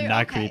creepy Well, and then there-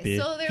 not okay, creepy?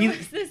 So there He-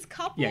 was this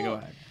couple Yeah, go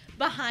ahead.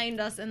 behind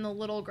us and the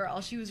little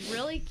girl. She was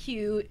really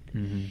cute.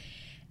 Mm-hmm.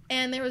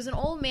 And there was an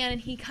old man,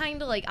 and he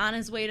kind of, like, on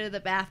his way to the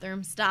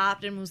bathroom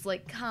stopped and was,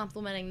 like,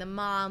 complimenting the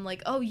mom,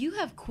 like, oh, you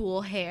have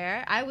cool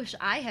hair. I wish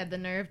I had the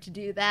nerve to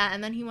do that.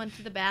 And then he went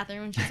to the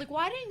bathroom, and she's like,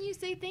 why didn't you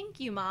say thank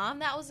you, Mom?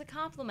 That was a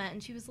compliment.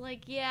 And she was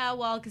like, yeah,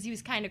 well, because he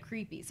was kind of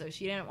creepy, so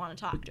she didn't want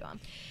to talk to him.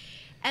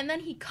 And then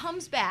he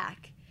comes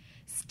back,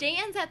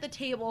 stands at the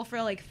table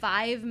for, like,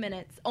 5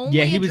 minutes, only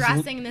Yeah, he was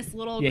addressing this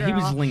little girl. Yeah, he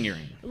was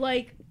lingering.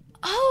 Like,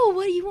 oh,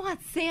 what do you want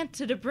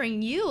Santa to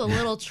bring you? A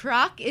little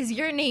truck? Is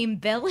your name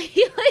Billy?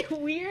 Like,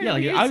 weird. Yeah,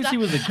 like, weird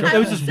obviously stuff. it was a girl. It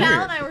was just Sal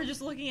weird. and I were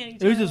just looking at each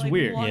It other. was just like,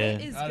 weird. What Yeah.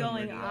 is I'd have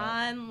going figured it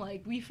on?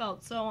 Like, we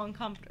felt so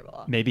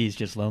uncomfortable. Maybe he's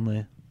just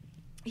lonely.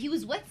 He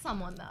was with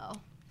someone, though.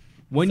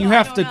 When So you I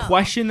have don't to know.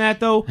 question that,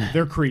 though,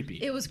 they're creepy.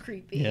 It was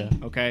creepy. Yeah.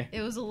 Okay?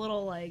 It was a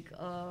little like,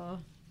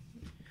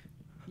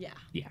 yeah.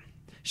 Yeah.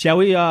 Shall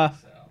we, huh?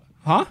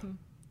 Sounds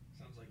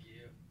like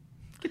you.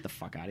 Get the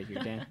fuck out of here,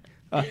 Dan.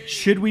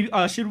 Should we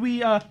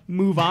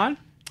move on?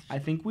 I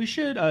think we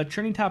should.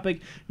 Trending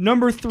topic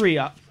number 3.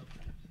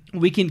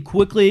 We can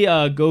quickly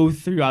go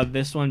through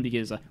this one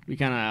because we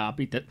kind of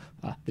beat the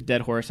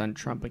dead horse on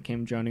Trump and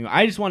Kim Jong Un.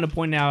 I just wanted to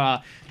point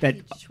out that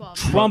Each 12.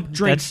 Trump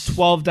drinks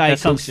 12 Diet That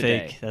sounds Cokes a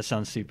day. fake. That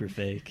sounds super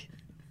fake.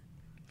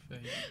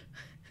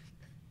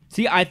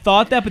 See, I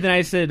thought that, but then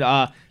I said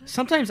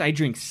sometimes I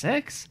drink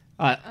 6,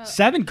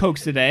 7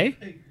 Cokes a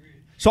day,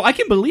 so I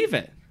can believe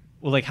it.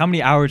 Well, like, how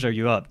many hours are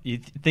you up? You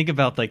think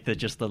about like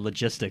just the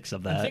logistics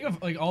of that. Think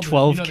of like all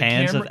 12 the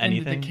cans camera, of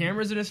anything? And the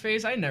cameras in his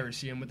face. I never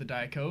see him with the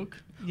Diet Coke.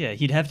 Yeah,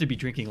 he'd have to be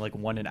drinking like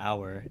one an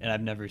hour, and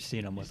I've never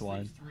seen him with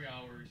one. 3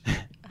 hours.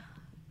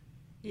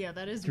 Yeah,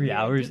 that is 3 weird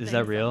hours? to Is think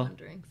that real? someone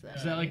drinks that.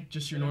 Is that like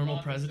just your normal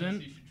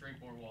president? You should drink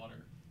more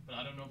water, but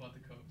I don't know about the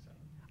Coke.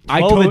 So.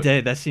 12 a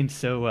day, that seems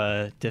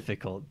so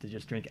difficult to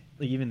just drink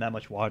even that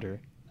much water.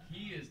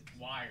 He is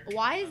wired.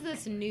 Why is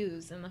this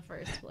news in the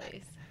first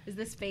place? Is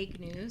this fake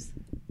news?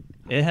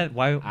 It had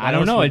why I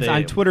don't else know. would It's they-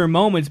 on Twitter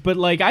Moments, but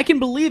like I can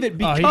believe it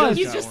Oh, he because does.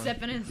 He's got just one.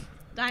 sipping his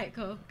Diet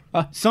Coke.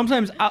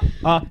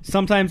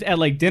 sometimes at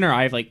like dinner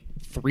I have like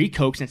 3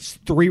 Cokes and it's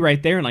 3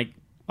 right there in like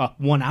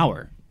 1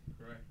 hour.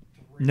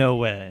 No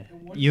way.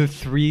 You have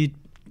 3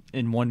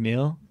 in one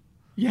meal?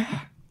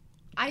 Yeah.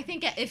 I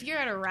think if you're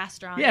at a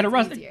restaurant, Yeah, at a it's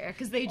rest- easier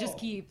because they just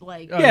keep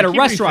like. Oh, Yeah, at a keep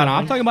restaurant.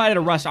 I'm refilling. talking about at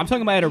a restaurant. I'm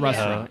talking about at a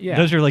restaurant. Yeah.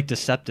 Those are like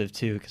deceptive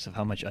too because of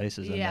how much ice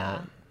is in Yeah.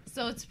 that.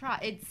 So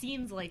it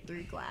seems like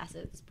 3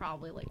 glasses. It's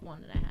probably like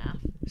 1.5.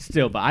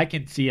 Still, but I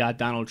can see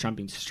Donald Trump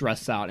being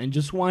stressed out and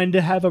just wanting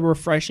to have a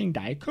refreshing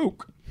Diet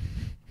Coke.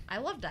 I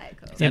love Diet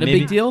Coke. that a maybe,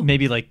 big deal?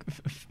 Maybe like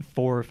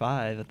 4 or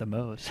 5 at the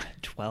most.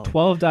 12.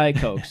 12 Diet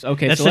Cokes.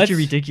 Okay, That's so such let's, a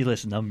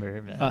ridiculous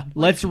number, man.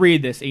 let's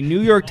read this. A New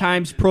York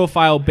Times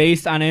profile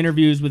based on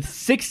interviews with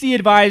 60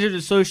 advisors,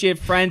 associate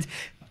friends,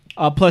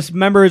 plus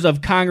members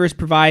of Congress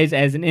provides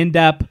as an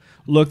in-depth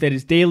look at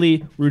his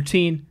daily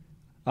routine.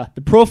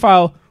 The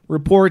profile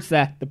reports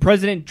that the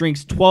president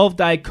drinks 12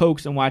 Diet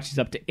Cokes and watches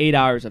up to 8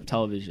 hours of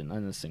television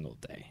on a single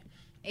day.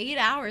 8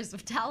 hours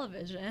of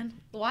television.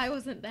 Why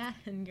wasn't that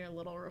in your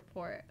little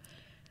report?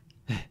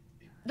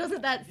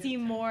 Doesn't that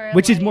seem more?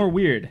 Which is like- more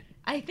weird.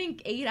 I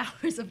think 8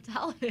 hours of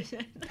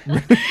television.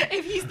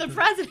 If he's the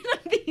president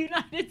of the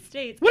United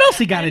States. What else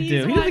he got to and do?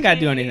 he's He doesn't got to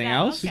do watching anything 8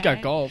 hours. else. He's got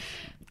Okay. golf.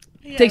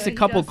 Yeah, Takes a he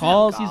couple does have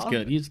calls. He's golf.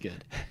 good. He's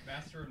good.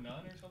 Master of None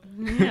or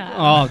something? Yeah.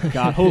 Oh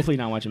God! Hopefully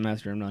not watching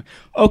Master of None.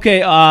 Okay,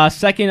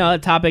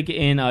 second topic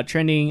in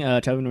trending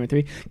topic number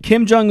 3.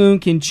 Kim Jong Un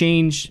can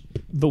change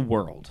the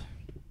world,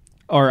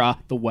 or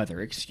the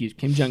weather. Excuse.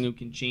 Kim Jong Un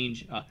can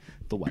change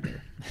the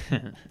weather.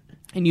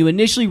 And you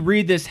initially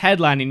read this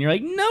headline and you're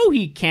like, no,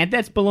 he can't.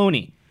 That's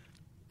baloney.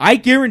 I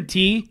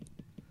guarantee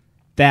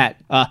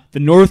that the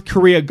North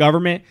Korea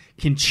government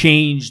can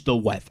change the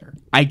weather.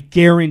 I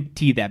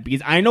guarantee that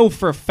because I know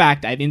for a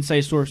fact, I have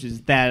inside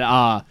sources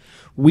that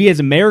we as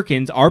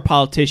Americans, our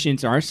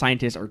politicians, and our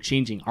scientists are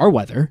changing our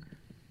weather.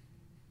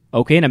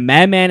 Okay, and a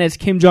madman as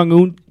Kim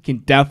Jong-un can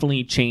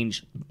definitely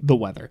change the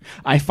weather.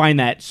 I find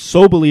that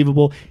so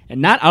believable and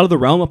not out of the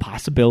realm of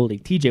possibility.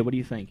 TJ, what do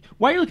you think?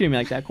 Why are you looking at me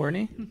like that,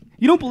 Courtney?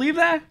 You don't believe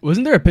that?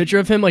 Wasn't there a picture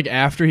of him like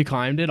after he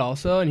climbed it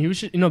also? And he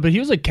was, but he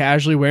was like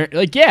casually wearing,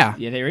 like, yeah,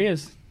 Yeah, there he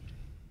is.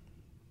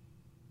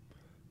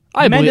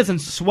 I Man believe, doesn't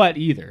sweat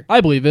either.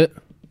 I believe it.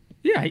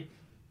 Yeah,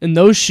 And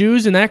those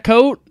shoes and that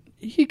coat,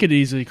 He could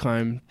easily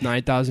climb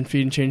 9,000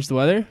 feet and change the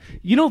weather.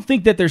 You don't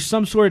think that there's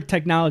some sort of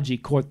technology,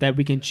 Court, that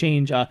we can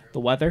change the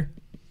weather?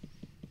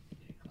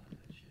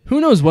 Who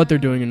knows what they're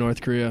doing in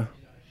North Korea?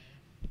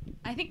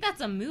 I think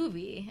that's a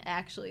movie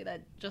actually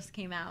that just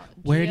came out.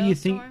 Where do you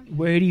think? Geostorm?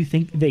 Where do you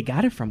think they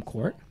got it from,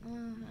 Court? I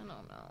don't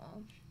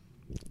know.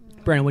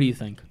 Brandon, what do you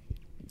think?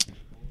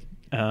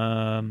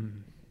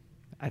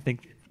 I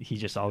think he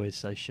just always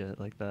says shit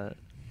like that.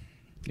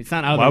 It's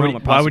not out of Why the would, realm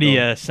of why would he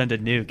possibility. send a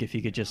nuke if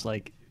he could just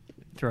like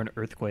throw an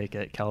earthquake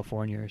at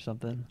California or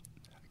something?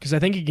 Because I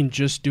think he can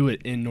just do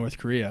it in North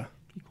Korea.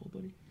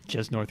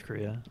 Just North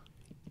Korea.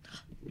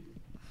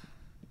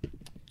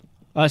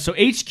 So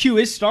HQ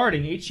is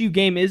starting. HQ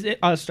game is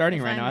starting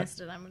If right I now. missed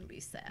it, I'm gonna be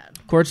sad.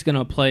 Court's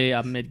gonna play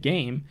mid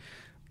game.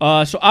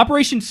 So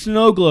Operation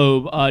Snow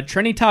Globe,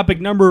 trending topic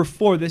number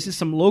 4. This is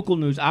some local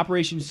news.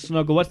 Operation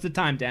Snow Globe. What's the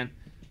time, Dan?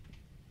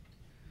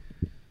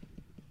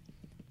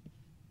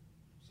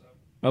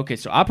 Okay,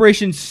 so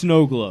Operation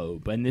Snow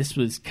Globe, and this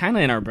was kind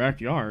of in our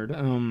backyard.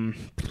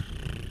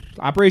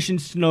 Operation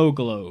Snow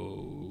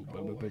Globe.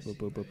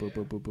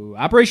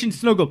 Operation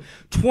Snow Globe.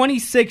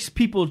 26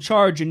 people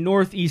charged in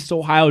Northeast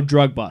Ohio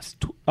drug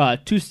bust.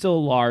 2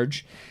 still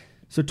large.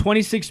 So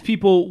 26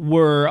 people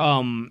were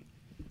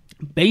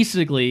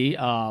basically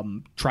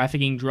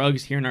trafficking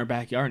drugs here in our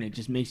backyard, and it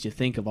just makes you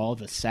think of all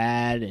the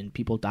sad and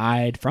people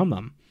died from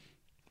them.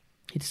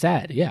 It's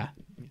sad, yeah.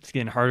 It's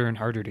getting harder and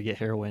harder to get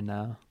heroin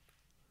now.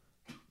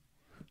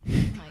 Oh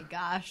my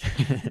gosh.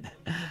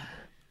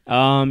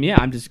 Yeah,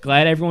 I'm just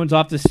glad everyone's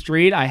off the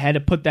street. I had to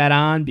put that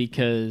on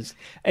because,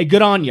 hey,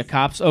 good on you,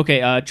 cops.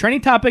 Okay,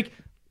 trending topic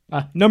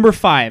number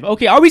 5.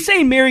 Okay, are we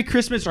saying Merry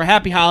Christmas or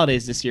Happy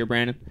Holidays this year,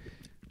 Brandon?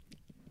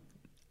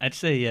 I'd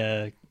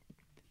say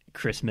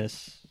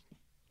Christmas,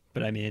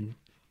 but I mean,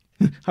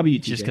 How about you,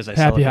 just TJ? because I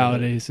Happy celebrate it.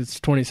 holidays. It's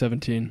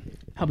 2017.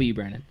 How about you,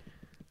 Brandon?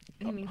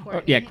 You mean Oh,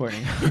 Courtney? yeah,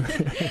 Courtney.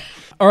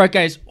 All right,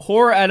 guys.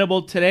 Horror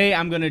edible. Today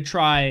I'm going to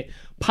try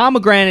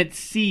pomegranate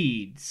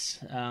seeds.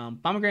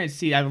 Pomegranate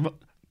seed. Are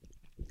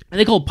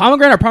they called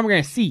pomegranate or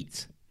pomegranate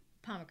seeds?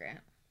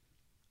 Pomegranate.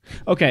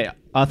 Okay.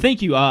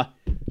 Thank you.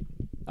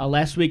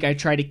 Last week I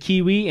tried a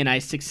kiwi and I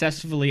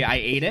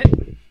ate it.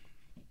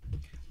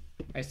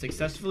 I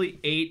successfully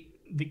ate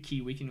the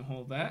kiwi. Can you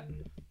hold that?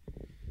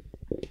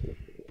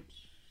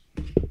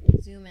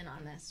 Zoom in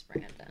on this,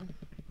 Brandon.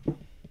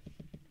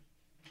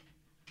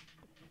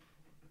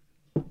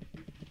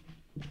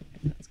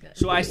 That's good.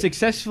 So I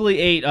successfully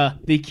ate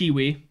the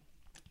kiwi.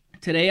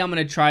 Today I'm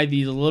going to try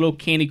these little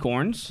candy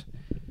corns.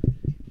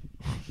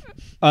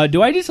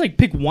 Do I just like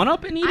pick one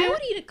up and eat I it?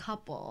 would eat a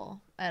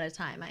couple at a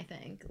time, I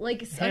think.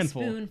 Like a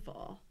Handful.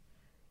 spoonful.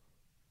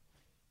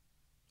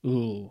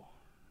 Ooh.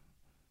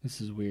 This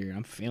is weird.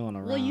 I'm feeling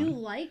around. Well, you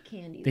like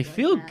candies. They like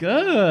feel that,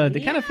 good. though. They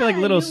kinda feel like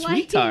little you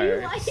sweet You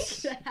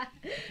tarts. like that.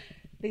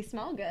 They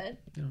smell good.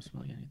 They don't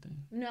smell like anything.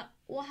 No,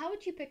 well, how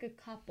would you pick a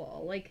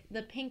couple? Like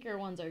the pinker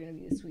ones are going to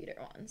be the sweeter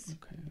ones.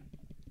 Okay.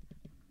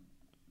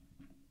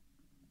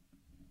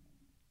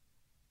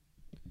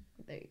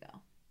 There you go.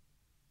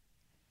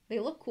 They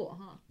look cool,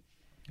 huh?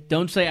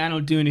 Don't say I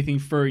don't do anything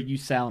for you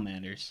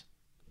salamanders.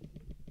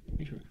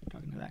 Make sure we're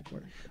talking to that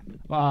quarter.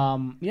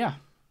 Yeah.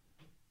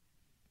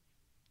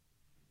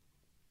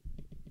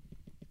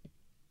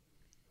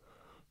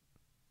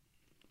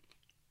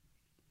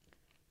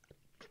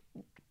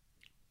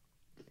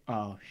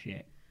 Oh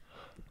shit.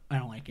 I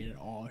don't like it at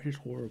all. It's just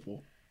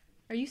horrible.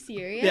 Are you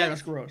serious? Yeah,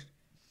 that's gross.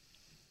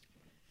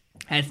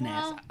 That's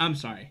Well- nasty. I'm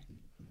sorry.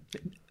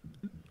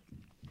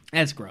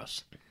 That's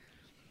gross.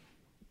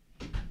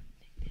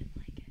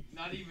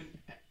 Not even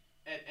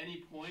at any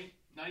point,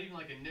 not even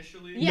like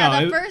initially. Yeah,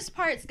 No, the it- first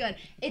part's good.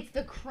 It's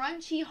the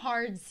crunchy,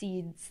 hard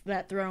seeds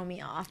that throw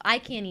me off. I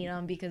can't eat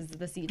them because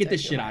the seeds Get are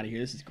this too shit hard. out of here.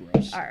 This is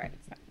gross. All right.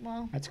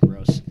 Well, That's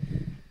gross.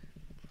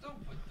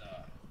 Don't put the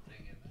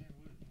thing in there.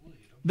 We'll eat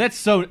 'em. That's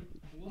so.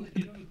 We'll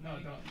eat 'em. No,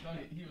 don't.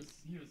 He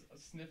was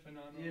sniffing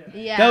on them.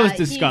 yeah. That was He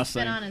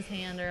disgusting. spit on his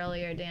hand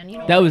earlier, Dan. You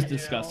know That was what?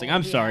 disgusting.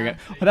 I'm Yeah. sorry. guys.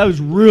 That was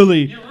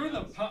really. You ruined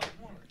the pop.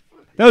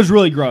 That was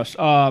really gross.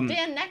 Dan,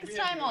 next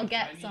time I'll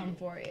get some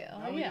for you.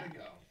 Now we Yeah.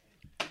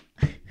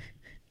 gotta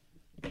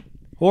go.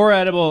 Horror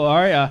edible. All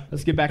right,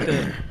 let's get back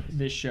to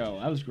this show.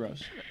 That was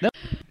gross.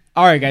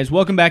 All right, guys,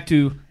 welcome back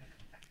to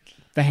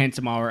the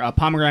Handsome Hour.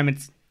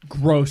 Pomegranate's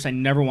gross. I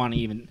never want to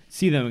even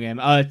see them again.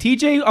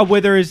 TJ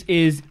Withers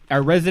is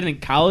a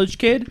resident college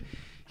kid.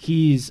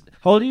 He's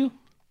how old are you?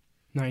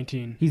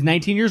 19. He's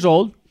 19 years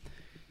old.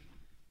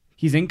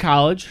 He's in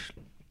college.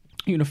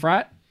 You in a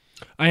frat?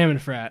 I am in a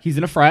frat. He's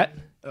in a frat.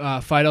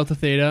 Phi Delta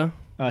Theta.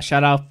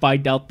 Shout out Phi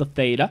Delta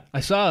Theta. I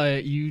saw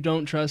it. You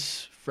don't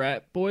trust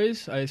frat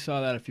boys? I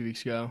saw that a few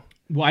weeks ago.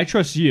 Well, I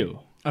trust you.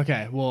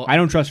 Okay, well... I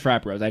don't trust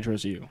frat bros. I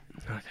trust you.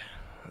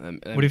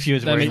 What if he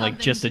was that wearing makes- like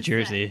just a Something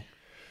to say. jersey?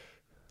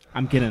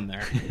 I'm getting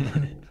there.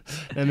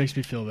 That makes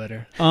me feel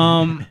better.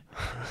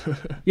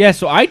 Yeah,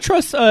 so I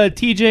trust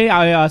TJ.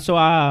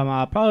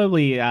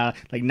 Probably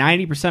like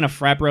 90% of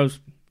frat bros.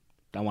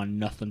 I want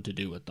nothing to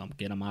do with them.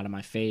 Get them out of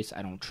my face.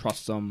 I don't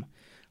trust them.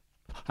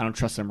 I don't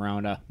trust them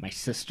around my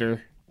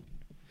sister.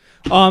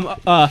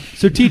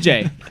 So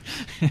TJ,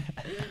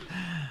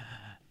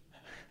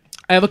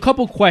 I have a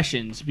couple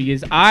questions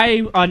because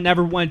I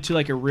never went to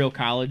like a real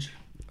college.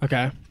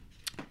 Okay.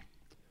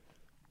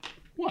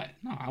 What?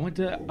 No, I went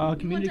to You went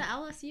community. to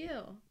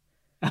LSU.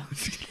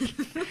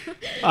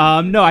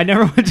 No, I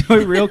never went to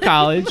a real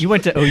college. You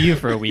went to OU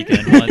for a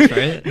weekend once,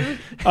 right?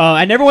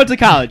 I never went to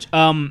college.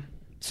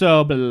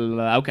 So blah, blah,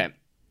 blah, okay.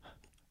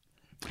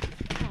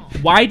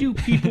 Why do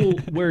people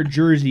wear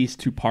jerseys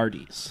to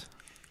parties?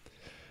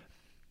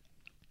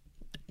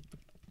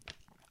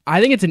 I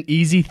think it's an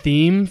easy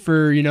theme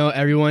for,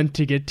 everyone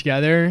to get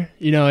together.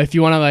 If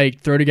you want to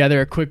like throw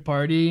together a quick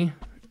party,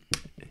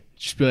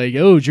 just be like,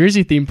 "Oh,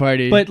 jersey theme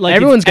party." But like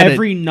everyone's got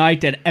every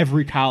night at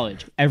every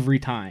college, every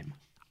time.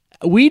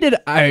 We did.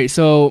 All right,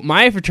 so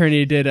my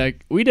fraternity did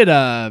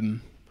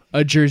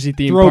a jersey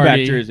theme Throwback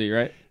party. jersey,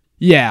 right?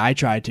 Yeah, I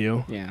tried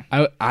to. Yeah.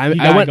 I You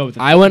gotta went. go with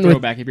the I went with.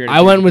 throwback if you're at a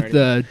I went jersey with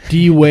the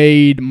D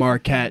Wade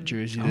Marquette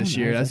jersey Oh, this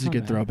year. nice. That's a not good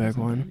bad. throwback That's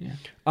not one. bad,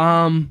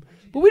 yeah.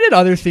 But we did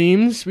other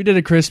themes. We did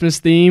a Christmas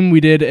theme.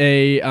 We did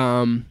a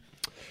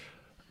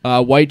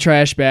white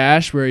trash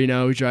bash where we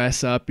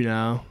dress up,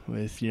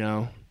 with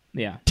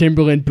Yeah.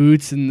 Timberland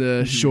boots and Mm-hmm.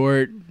 the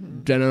short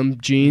denim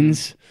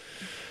jeans.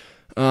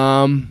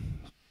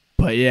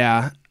 But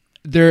yeah,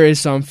 there is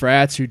some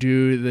frats who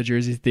do the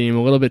jersey theme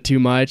a little bit too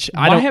much.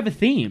 I don't have a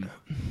theme.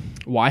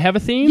 Why have a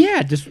theme?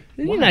 Yeah, just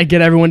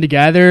Get everyone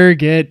together,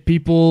 get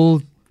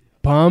people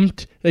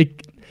pumped.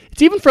 Like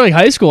it's even for like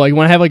high school. Like you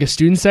want to have like a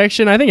student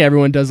section. I think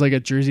everyone does like a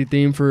jersey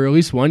theme for at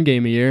least one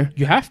game a year.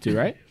 you have to,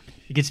 right?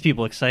 It gets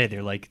people excited.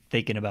 They're like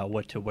thinking about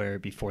what to wear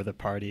before the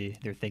party.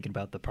 They're thinking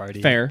about the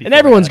party. Fair. before And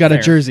everyone's got a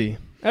Fair. jersey.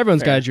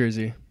 Everyone's Fair. got a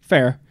jersey.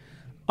 Fair.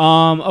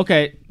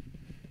 Okay.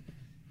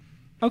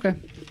 Okay.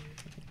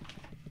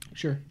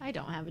 Sure. I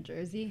don't have a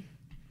jersey.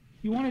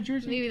 You want a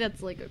jersey? Maybe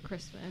that's like a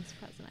Christmas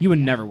present. You would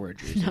I never wear a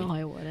jersey. guess. No,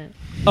 I wouldn't.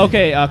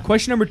 Okay,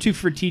 question number 2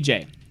 for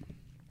TJ.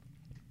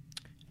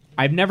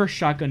 I've never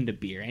shotgunned a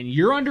beer, and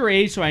you're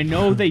underage, so I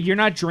know that you're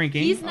not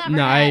drinking. He's never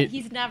No,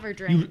 he's never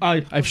drank. You,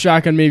 I've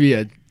shotgun maybe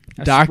a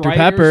Dr. Sprite or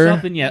Pepper.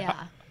 something,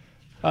 yeah.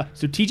 Yeah.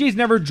 So TJ's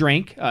never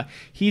drank.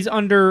 He's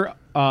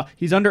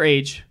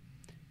underage.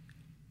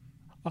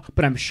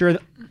 But I'm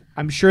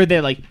sure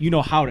that like you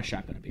know how to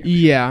shotgun a beer.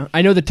 Yeah,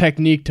 I know the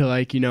technique to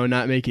like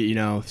not make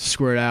it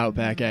squirt out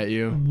back at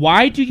you.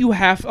 Why do you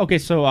have? Okay,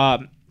 so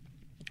I've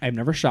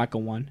never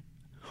shotgun one.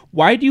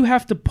 Why do you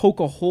have to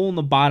poke a hole in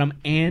the bottom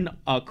and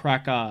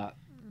crack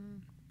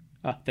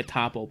the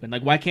top open?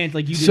 Like why can't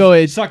like you just So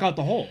it- suck out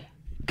the hole?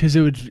 Because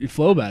it would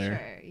flow better.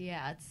 Sure.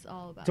 Yeah, it's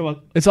all about.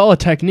 So It's all a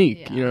technique.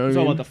 Yeah. You know what it's I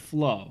all mean? about the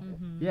flow.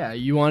 Yeah,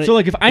 you want it. So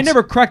like if I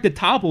never crack the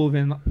top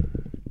open, like,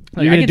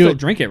 You're I gonna can do still it-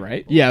 drink it,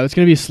 right? yeah, it's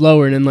gonna be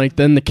slower, and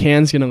then the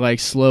can's gonna like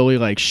slowly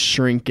like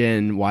shrink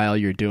in while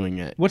you're doing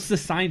it. What's the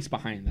science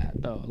behind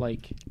that though?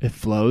 Like It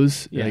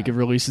flows. Yeah. Like it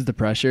releases the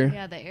pressure.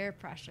 Yeah, the air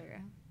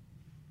pressure.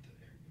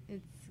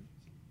 It's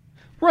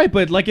right,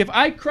 but like if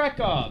I crack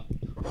a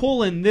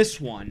hole in this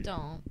one,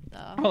 don't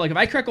though. oh, like if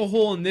I crack a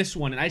hole in this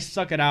one and I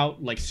suck it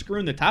out, like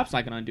screwing the top's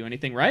not gonna do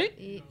anything, right?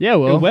 Yeah,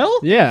 well, It will?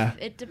 Yeah.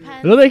 It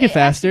depends. It'll make it has to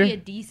faster. be a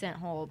decent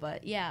hole,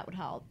 but yeah, it would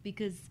help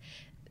because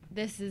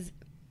this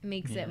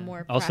makes it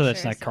more. Also, that's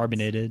pressure, not so it's-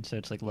 carbonated, so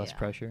it's like less Yeah.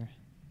 pressure.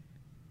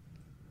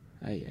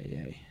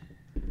 Ay.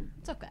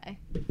 It's okay.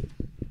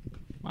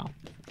 Wow.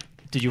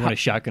 Did you want to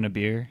shotgun a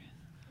beer?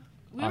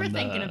 We were On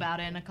thinking the- about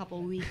it in a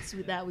couple weeks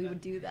that we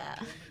would do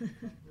that.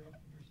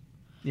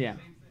 Yeah.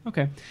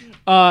 Okay.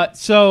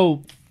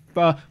 So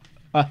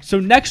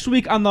next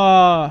week on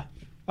the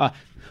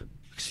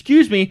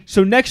excuse me.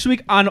 So next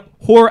week on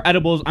Horror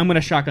Edibles, I'm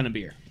gonna shotgun a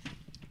beer.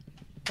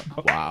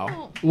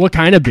 Wow. What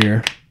kind of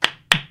beer?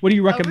 What do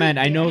you recommend?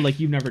 I know beer. like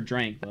you've never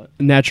drank, but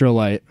Natural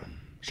light.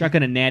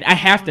 shotgun a natty. I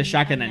have to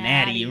shotgun a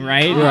natty,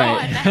 right? Oh,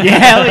 Right. a natty. Yeah,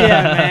 hell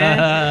yeah,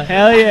 man.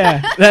 Hell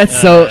yeah. That's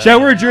so. Should I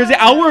wear a jersey?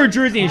 I'll wear a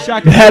jersey and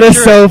shotgun. That is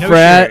Sure. so no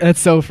frat. shirt. That's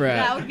so That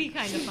frat. would be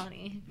kind of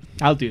funny.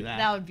 I'll do that.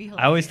 That would be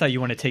hilarious. I always thought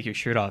you want to take your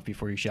shirt off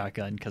before you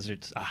shotgun because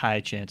it's a high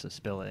chance of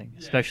spilling,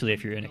 especially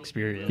if you're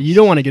inexperienced. You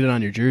don't want to get it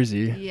on your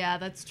jersey. Yeah,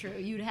 that's true.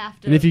 You'd have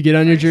to. And if you get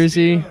on your first-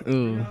 jersey,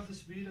 ooh.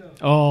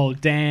 Oh,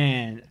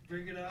 Dan.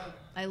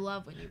 I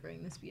love when you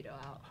bring the Speedo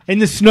out. In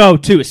the snow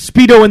too.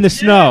 Speedo in the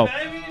snow.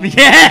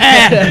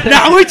 Yeah.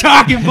 Now we're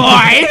talking,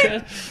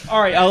 boy.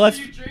 All right. Let's.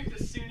 You drink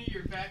the sooner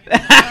you're back.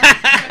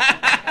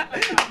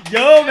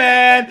 Yo,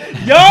 man.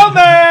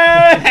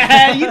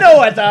 You know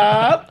what's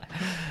up.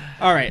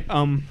 All right.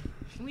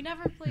 We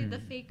never played the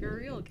fake or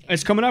real game.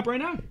 It's coming up right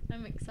now.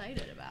 I'm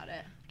excited about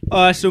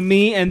it. So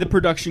me and the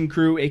production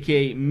crew,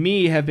 aka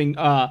me, have been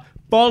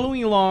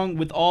following along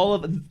with all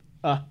of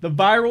the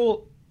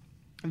viral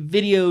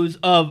videos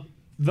of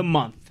the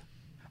month.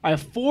 I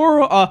have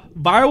 4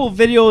 viral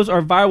videos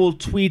or viral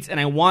tweets, and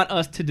I want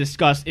us to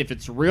discuss if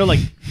it's real, like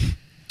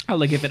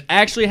if it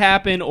actually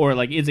happened, or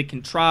like is it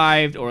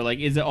contrived, or like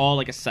is it all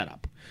like a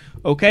setup?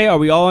 Okay, are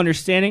we all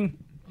understanding?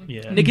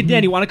 Yeah. Nick and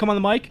Dan, you want to come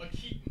on the mic? A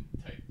Keaton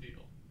type deal.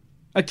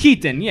 A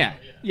Keaton, yeah.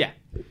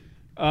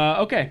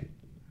 Okay.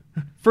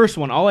 First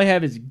one, all I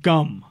have is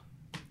gum.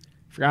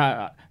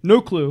 Forgot,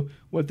 no clue.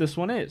 what this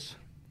one is.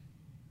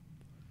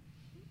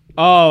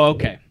 Oh,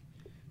 okay.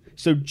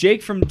 So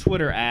Jake from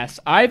Twitter asks,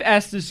 I've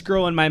asked this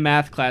girl in my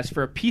math class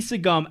for a piece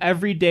of gum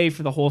every day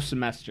for the whole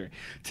semester.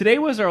 Today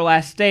was our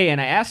last day,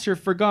 and I asked her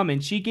for gum,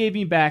 and she gave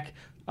me back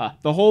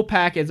the whole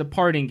pack as a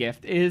parting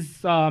gift.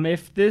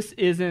 If this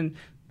isn't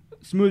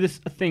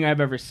smoothest thing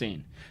I've ever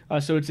seen.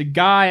 So it's a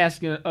guy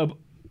asking...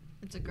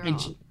 It's a girl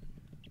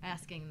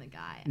asking the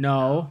guy.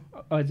 No.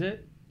 Oh, is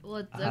it?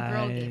 Well, the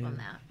girl gave him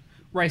that.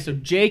 Right, so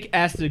Jake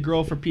asked the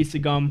girl for a piece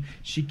of gum.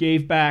 She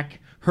gave back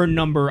her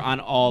number on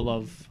all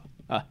of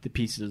the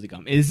pieces of the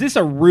gum. Is this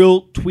a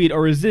real tweet,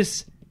 or is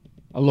this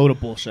a load of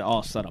bullshit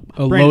all set up?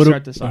 Brandon,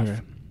 start this off.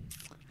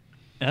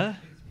 Okay.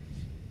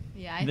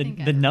 Yeah, I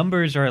think the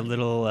numbers are a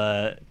little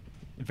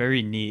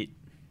very neat.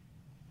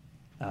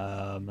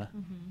 I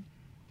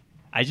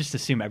just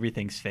assume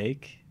everything's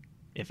fake.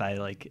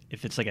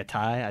 If it's like a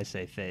tie, I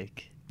say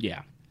fake.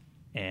 Yeah.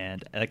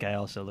 And that guy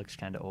also looks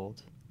kind of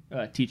old.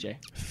 TJ.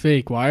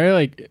 Fake. Why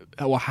are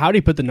well, how do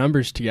you put the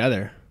numbers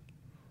together?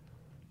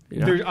 You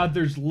know?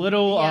 There's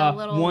little,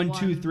 little 1,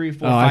 2, 3,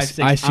 4, Oh, 5, 6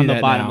 I see on the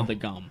that bottom now. of the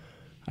gum.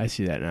 I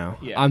see that now.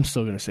 Yeah. I'm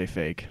still gonna say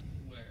fake.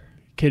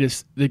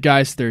 The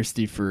guy's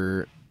thirsty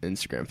for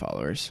Instagram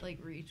followers.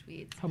 like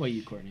retweets. How about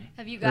you, Courtney?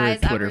 Have you guys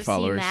Twitter ever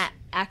followers. seen that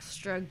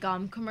extra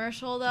gum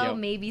commercial though? Yep.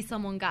 Maybe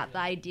someone got the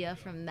idea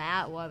from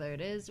that, whether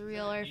it is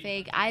real or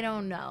fake. I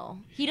don't know.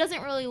 He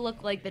doesn't really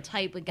look like the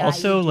type of guy.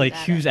 Also, you'd do like,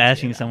 that who's energy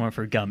asking to. someone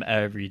for gum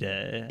every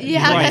day?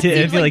 Yeah, Right. that seems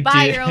It'd be like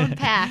buy dude- your own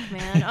pack,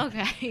 man.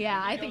 Okay,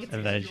 yeah, I think it's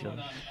Eventually. On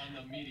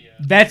the media.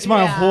 That's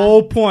my Yeah.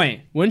 whole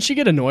point. Wouldn't she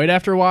get annoyed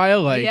after a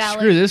while? Like, Yeah,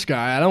 screw like- this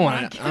guy. I don't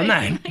want to. I'm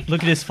not.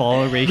 Look at his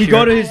follower ratio. We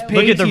go to his page.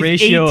 Look at the he's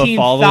ratio of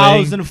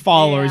 18,000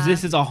 followers. Yeah.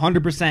 This is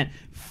 100%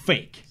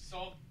 fake.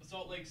 Salt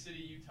Lake City,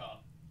 Utah.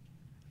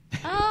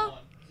 Oh,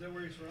 Is that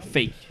where he's from?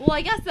 Fake. well,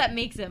 I guess that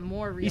makes it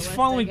more realistic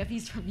following- if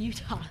he's from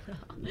Utah.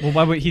 Well,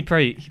 why would he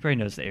probably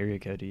knows the area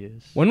code he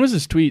is. When was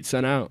this tweet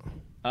sent out?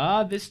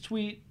 This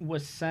tweet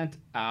was sent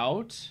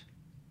out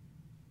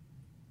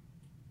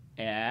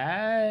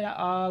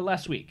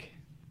last week.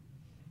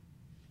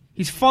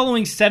 He's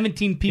following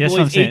 17 people. that's what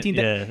I'm He's saying. 18.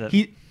 Yeah, that-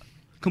 He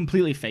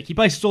completely fake. He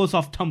probably stole this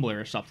off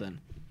Tumblr or something.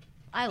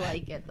 I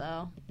like it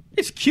though.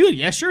 It's cute.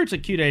 Yeah, sure, it's a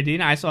cute idea.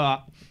 And I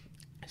saw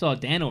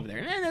Dan over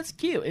there. Man, that's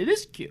cute. It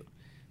is cute.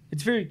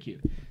 It's very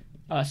cute.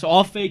 So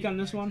all fake on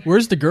this one.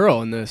 Where's the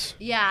girl in this?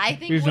 Yeah, I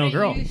think There's no wouldn't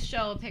girl. you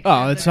show a picture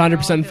Oh, of it's the girl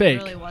 100% if it fake.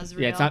 really was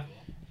real? Yeah, it's not.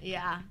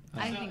 Yeah,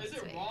 I So, think is it's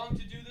it fake. wrong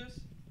to do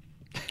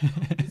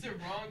this? Is it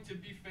wrong to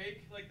be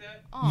fake like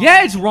that? Aw.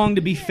 Yeah, it's wrong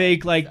to be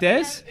fake like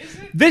this. Is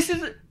it? This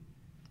is.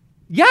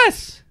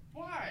 Yes.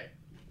 Why?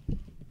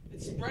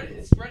 It's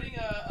spreading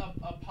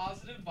a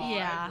positive vibe,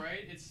 Yeah.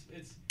 right? It's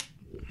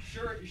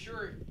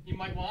sure you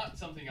might want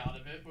something out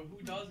of it, but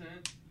who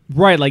doesn't?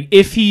 Right. Like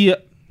if he.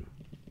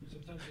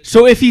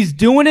 So if he's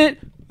doing it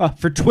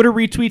for Twitter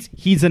retweets,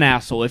 he's an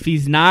asshole. If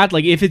he's not,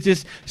 like if it's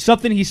just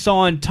something he saw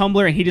on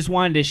Tumblr and he just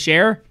wanted to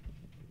share,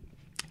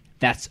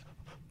 that's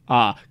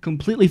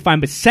completely fine.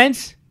 But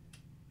since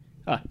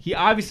he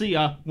obviously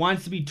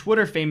wants to be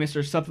Twitter famous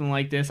or something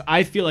like this,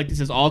 I feel like this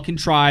is all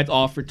contrived,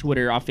 all for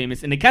Twitter, all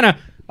famous, and it kind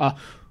of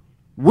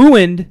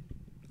ruined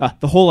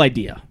the whole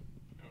idea.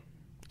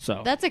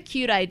 So That's a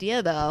cute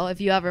idea, though.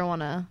 If you ever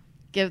want to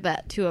give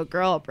that to a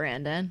girl,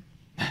 Brandon.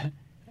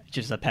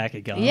 Just a pack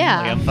of gum.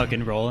 Yeah. Like I'm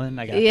fucking rolling.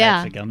 I got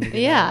Yeah, packs of gum. to give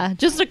yeah,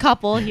 just a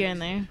couple here and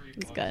there.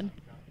 It's good.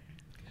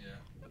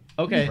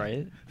 okay. out.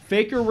 Right?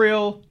 Fake or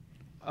real?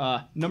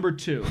 Number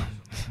 2.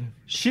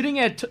 Shitting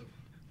at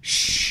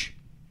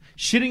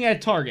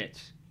Target.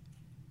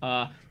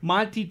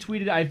 Monty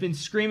tweeted, "I've been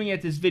screaming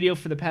at this video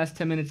for the past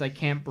 10 minutes. I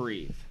can't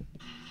breathe."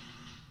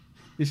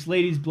 This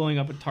lady's blowing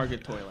up a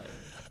Target toilet.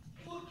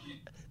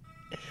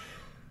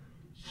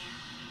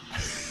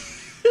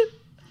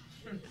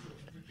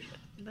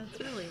 That's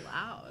really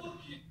loud.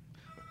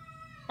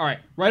 All right,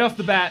 right off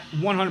the bat,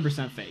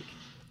 100% fake.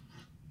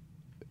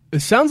 It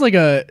sounds like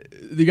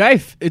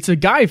it's a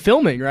guy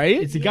filming,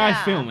 right? It's a guy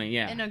filming,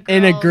 yeah.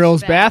 In a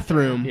girl's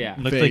bathroom. Yeah.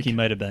 Looked Fake. like he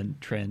might have been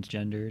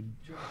transgendered.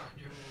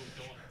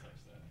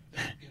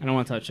 I don't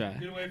want to touch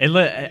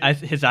that.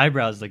 His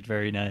eyebrows looked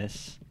very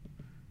nice.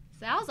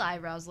 Sal's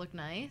eyebrows look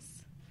nice.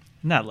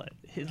 Not like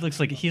he looks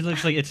like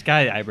it's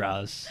guy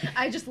eyebrows.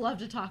 I just love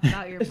to talk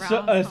about your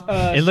brows.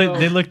 So,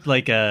 They looked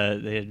like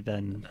they had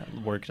been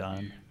worked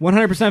on.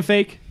 100%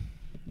 fake.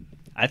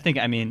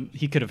 I mean,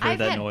 he could have heard I've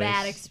that had noise.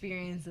 bad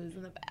experiences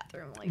in the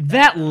bathroom like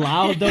That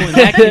loud, though, and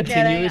that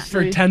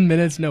continuously. For 10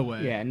 minutes, no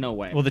way. Yeah, no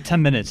way. Well, the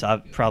 10 minutes,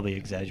 probably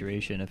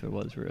exaggeration if it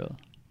was real.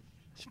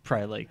 It's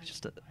probably like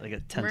just a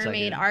 10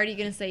 Mermaid second. already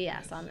gonna say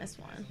yes on this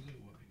one.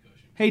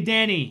 Hey,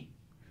 Danny.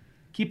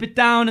 Keep it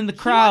down in the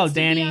crowd, wants to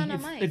be Danny. on a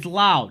mic. It's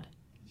loud.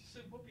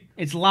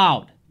 It's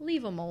loud.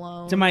 Leave him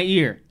alone. It's in my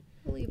ear.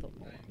 Leave him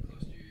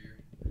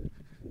alone.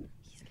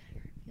 He's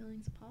gonna hurt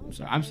feelings.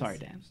 I'm sorry,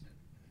 Dan.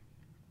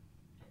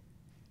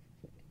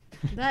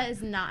 That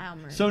is not how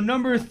Mermaid. So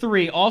number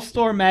 3, All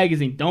Star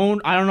Magazine.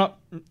 I don't know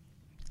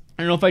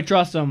if I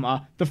trust them.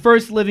 The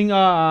first living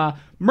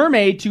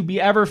mermaid to be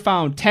ever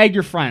found. Tag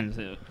your friends.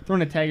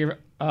 Throwing a tag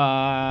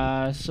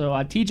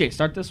TJ,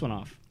 start this one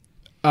off.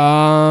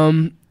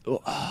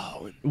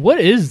 What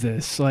is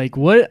this? Like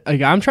what?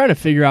 Like I'm trying to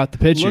figure out the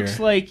picture. Looks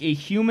like a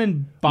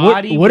human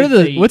body. What are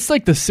with the? What's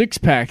like the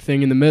 6-pack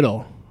thing in the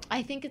middle?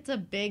 I think it's a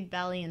big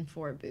belly and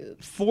 4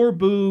 boobs. 4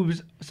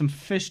 boobs, some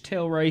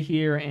fishtail right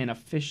here, and a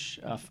fish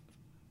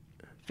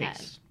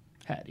face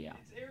head. Yeah.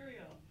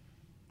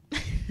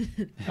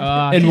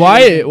 And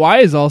why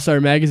is All Star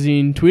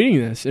Magazine tweeting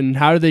this? And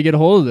how did they get a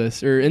hold of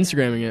this or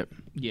Instagramming it?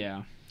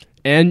 Yeah.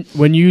 And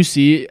when you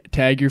see it,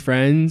 tag your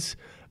friends.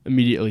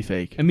 Immediately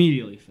fake.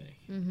 Immediately fake.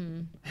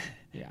 Mm-hmm.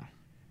 Yeah.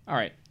 All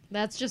right.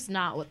 That's just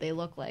not what they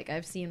look like.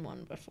 I've seen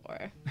one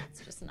before.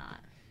 It's just not.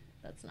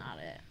 That's not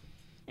it.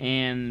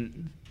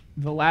 And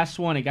the last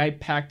one, a guy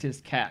packed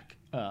his cat,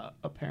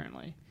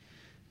 apparently.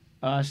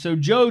 So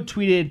Joe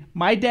tweeted,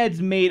 "My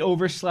dad's maid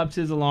overslept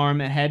his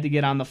alarm and had to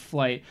get on the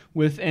flight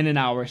within an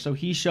hour, so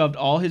he shoved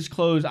all his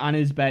clothes on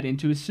his bed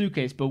into his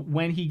suitcase. But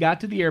when he got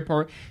to the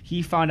airport,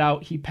 he found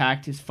out he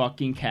packed his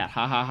fucking cat.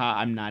 Ha ha ha,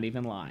 I'm not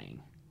even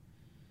lying."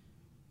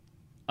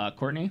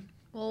 Courtney?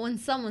 Well, when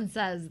someone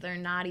says they're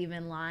not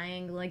even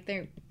lying, like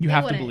You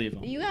have to believe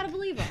them. You gotta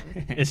believe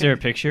them. Is there a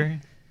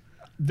picture?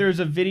 There's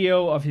a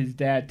video of his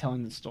dad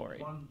telling the story.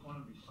 One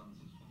of his sons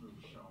is real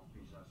sharp.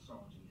 He's a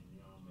sergeant in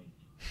the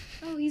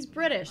army. Oh, he's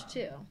British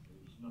too.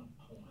 He's not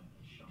quietly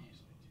sharp.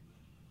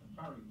 And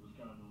Barry was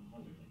going on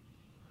holiday.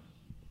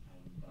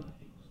 And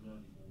it was an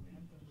early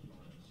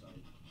morning. So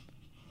it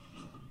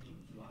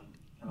was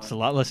like... It's a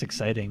lot less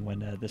exciting when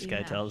this guy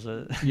Yeah. tells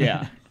it.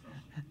 Yeah.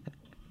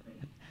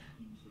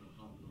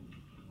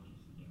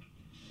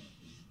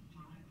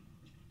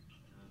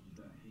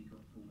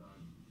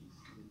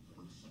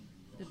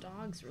 The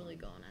dog's really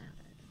going at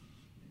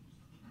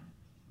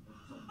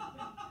it.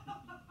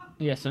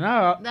 Yeah, so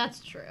now...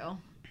 That's true.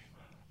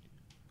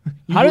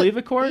 You How believe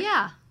it, Court?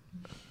 Yeah.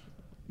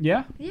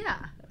 Yeah? Yeah.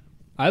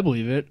 I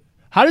believe it.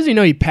 How does he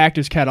know he packed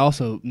his cat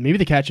also? Maybe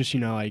the cat just,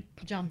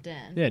 Jumped in.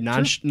 yeah,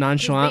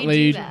 nonchalantly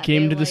They do that.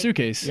 came They, into the like-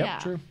 suitcase. Yep, Yeah.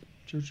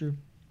 true.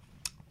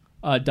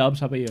 Dubs,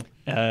 how about you?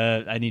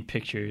 I need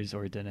pictures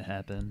or it didn't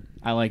happen.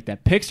 I like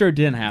that. Pixar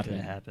didn't happen,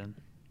 Didn't happen.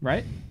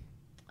 right?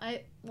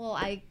 I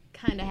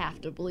kind of have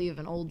to believe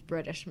an old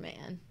British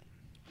man.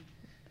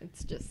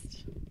 It's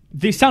just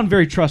They sound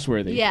very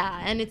trustworthy.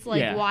 yeah, and it's like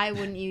Yeah. why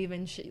wouldn't you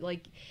even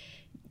like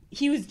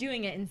he was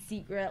doing it in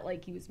secret,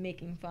 like he was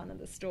making fun of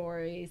the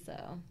story,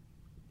 so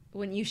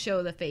wouldn't you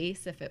show the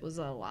face if it was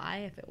a lie,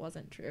 if it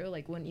wasn't true?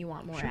 Like wouldn't you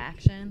want more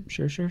action?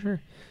 Sure.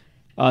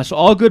 So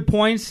all good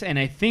points, and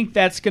I think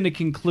that's going to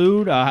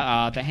conclude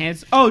the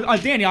hands.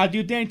 Danny, I'll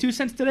do Danny 2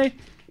 cents today.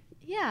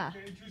 Yeah.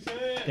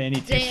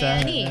 Danny.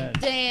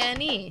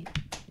 Danny.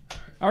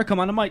 All right, come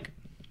on the mic.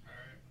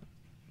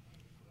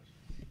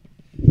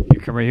 You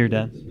come right here,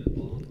 Dan.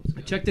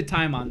 Check the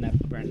time on that,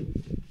 Brandon.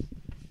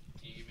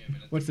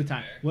 What's the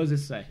time? What does it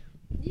say?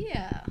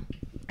 Yeah.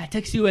 I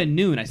texted you at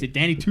noon. I said,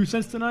 Danny, 2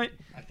 cents tonight?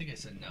 I think I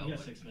said no. You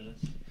got 6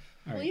 minutes. All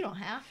Well, right. you don't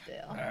have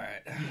to. All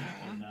right.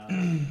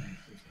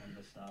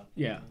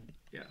 Yeah.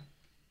 All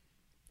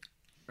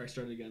right,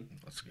 start it again.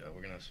 Let's go.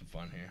 We're gonna have some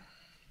fun here.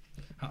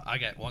 I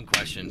got one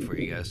question for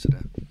you guys today.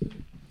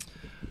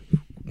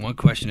 One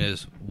question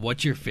is,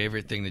 what's your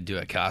favorite thing to do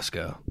at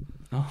Costco?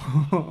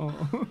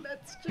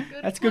 That's a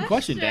good That's a good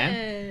question,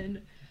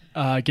 Dan.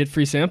 Get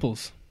free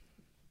samples.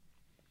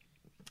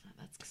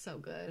 That's so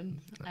good.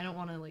 I don't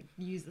want to like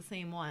use the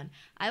same one.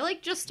 I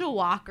like just to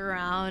walk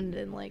around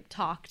and like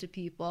talk to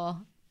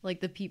people, like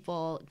the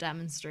people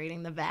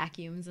demonstrating the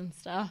vacuums and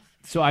stuff.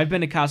 So I've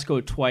been to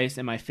Costco twice,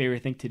 and my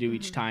favorite thing to do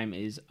each time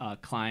is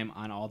climb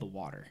on all the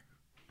water.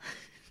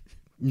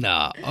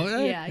 No.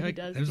 Oh, Yeah, he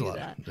does There's do a lot.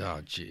 that.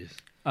 Oh, jeez.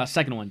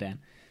 Second one, Dan.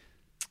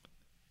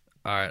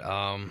 All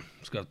right.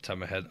 Let's go off the top of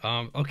my head.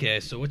 Okay.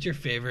 So, what's your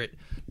favorite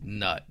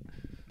nut?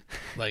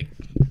 Like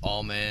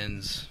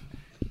almonds.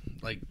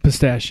 Like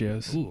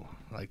Pistachios. ooh,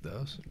 I like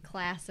those.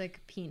 Classic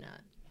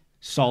peanut.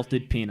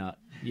 Salted peanut.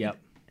 Yep.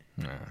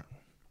 All right.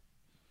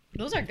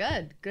 Those are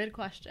good. Good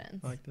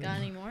questions. like those. Got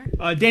any more?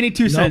 Danny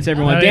 2 cents,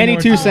 everyone. Not Danny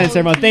anymore. 2 cents, Oh,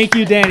 everyone. Thank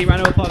you, Danny.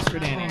 Round of applause for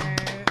Danny.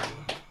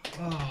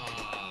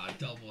 Oh,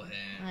 double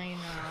hand. I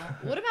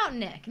know. What about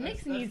Nick?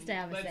 Nick needs to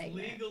have a segment.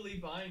 legally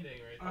binding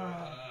right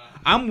there.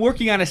 I'm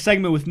working on a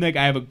segment with Nick.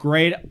 I have a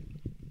great...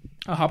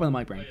 Oh, hop on the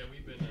mic, Brian.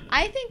 we've been.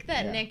 I think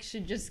that Nick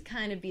should just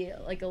kind of be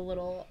like a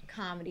little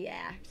comedy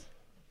act.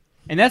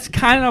 And that's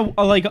kind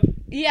of like...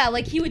 Yeah,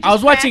 like he would just I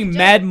was watching crack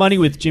Mad jokes. Money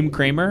with Jim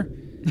Kramer.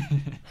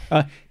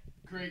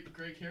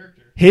 Great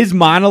character. His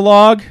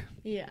monologue...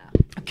 Yeah.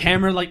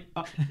 Camera, like...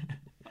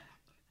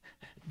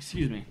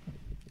 excuse me.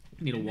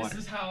 I need a water.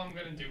 This is how I'm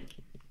gonna do.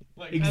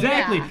 Like,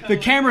 Exactly. Yeah. The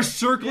camera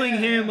circling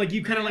him, like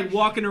you kind of like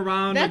walking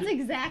around. That's like-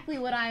 exactly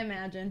what I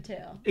imagine too.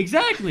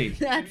 exactly.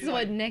 That's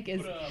what Nick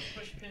is. Put a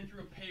push pin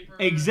through a paper.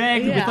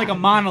 Exactly. Yeah. With like a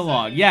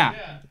monologue.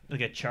 Yeah.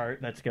 Like a chart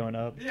that's going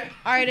up.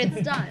 All right,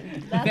 it's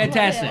done. That's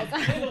Fantastic.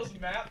 What it is. Those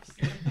maps.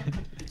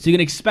 So you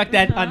can expect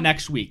that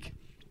next week.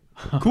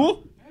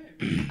 Cool.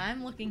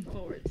 I'm looking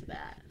forward to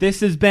that. This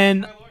has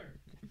been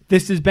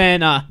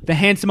the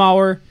Handsome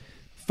Hour.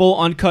 full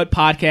uncut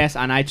podcast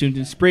on iTunes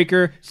and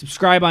Spreaker.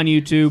 Subscribe on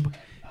YouTube.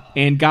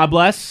 And God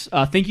bless.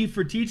 Thank you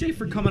for TJ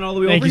for coming all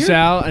the way Thank over you, here.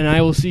 Sal, and I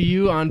will see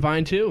you on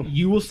Vine 2.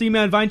 You will see me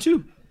on Vine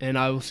too. And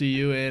I will see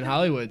you in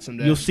Hollywood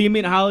someday. You'll see me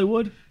in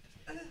Hollywood.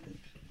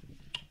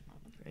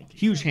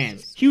 Huge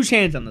hands. Huge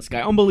hands on this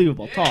guy.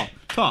 Unbelievable.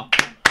 Tall.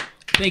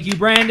 Thank you,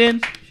 Brandon.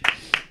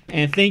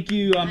 And thank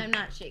you. I'm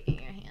not shaking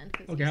your hand.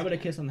 'cause Okay, you how about a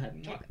said- kiss on the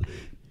head?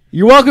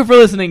 You're welcome for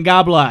listening.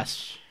 God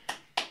bless.